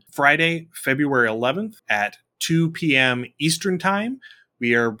on Friday, February 11th at 2 p.m. Eastern Time.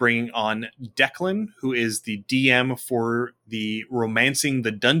 We are bringing on Declan, who is the DM for the Romancing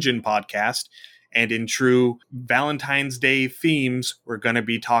the Dungeon podcast. And in true Valentine's Day themes, we're going to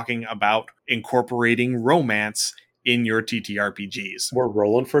be talking about incorporating romance in your TTRPGs. We're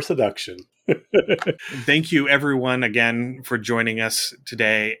rolling for seduction. Thank you, everyone, again, for joining us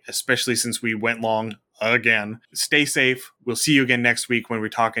today, especially since we went long again. Stay safe. We'll see you again next week when we're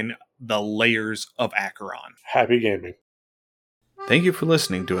talking the layers of Acheron. Happy gaming. Thank you for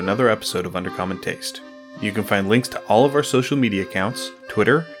listening to another episode of Undercommon Taste. You can find links to all of our social media accounts,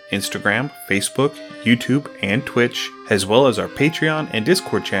 Twitter, Instagram, Facebook, YouTube, and Twitch, as well as our Patreon and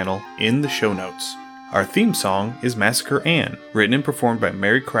Discord channel in the show notes. Our theme song is Massacre Anne, written and performed by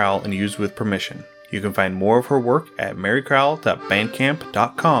Mary Crowell and used with permission. You can find more of her work at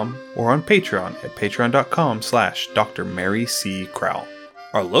marycrowell.bandcamp.com or on Patreon at patreon.com/Dr. Mary C. Crowell.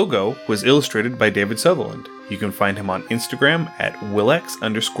 Our logo was illustrated by David Sutherland. You can find him on Instagram at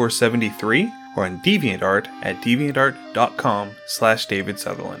willex_73 or on DeviantArt at deviantart.com/David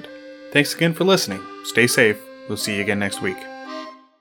Sutherland. Thanks again for listening. Stay safe. We'll see you again next week.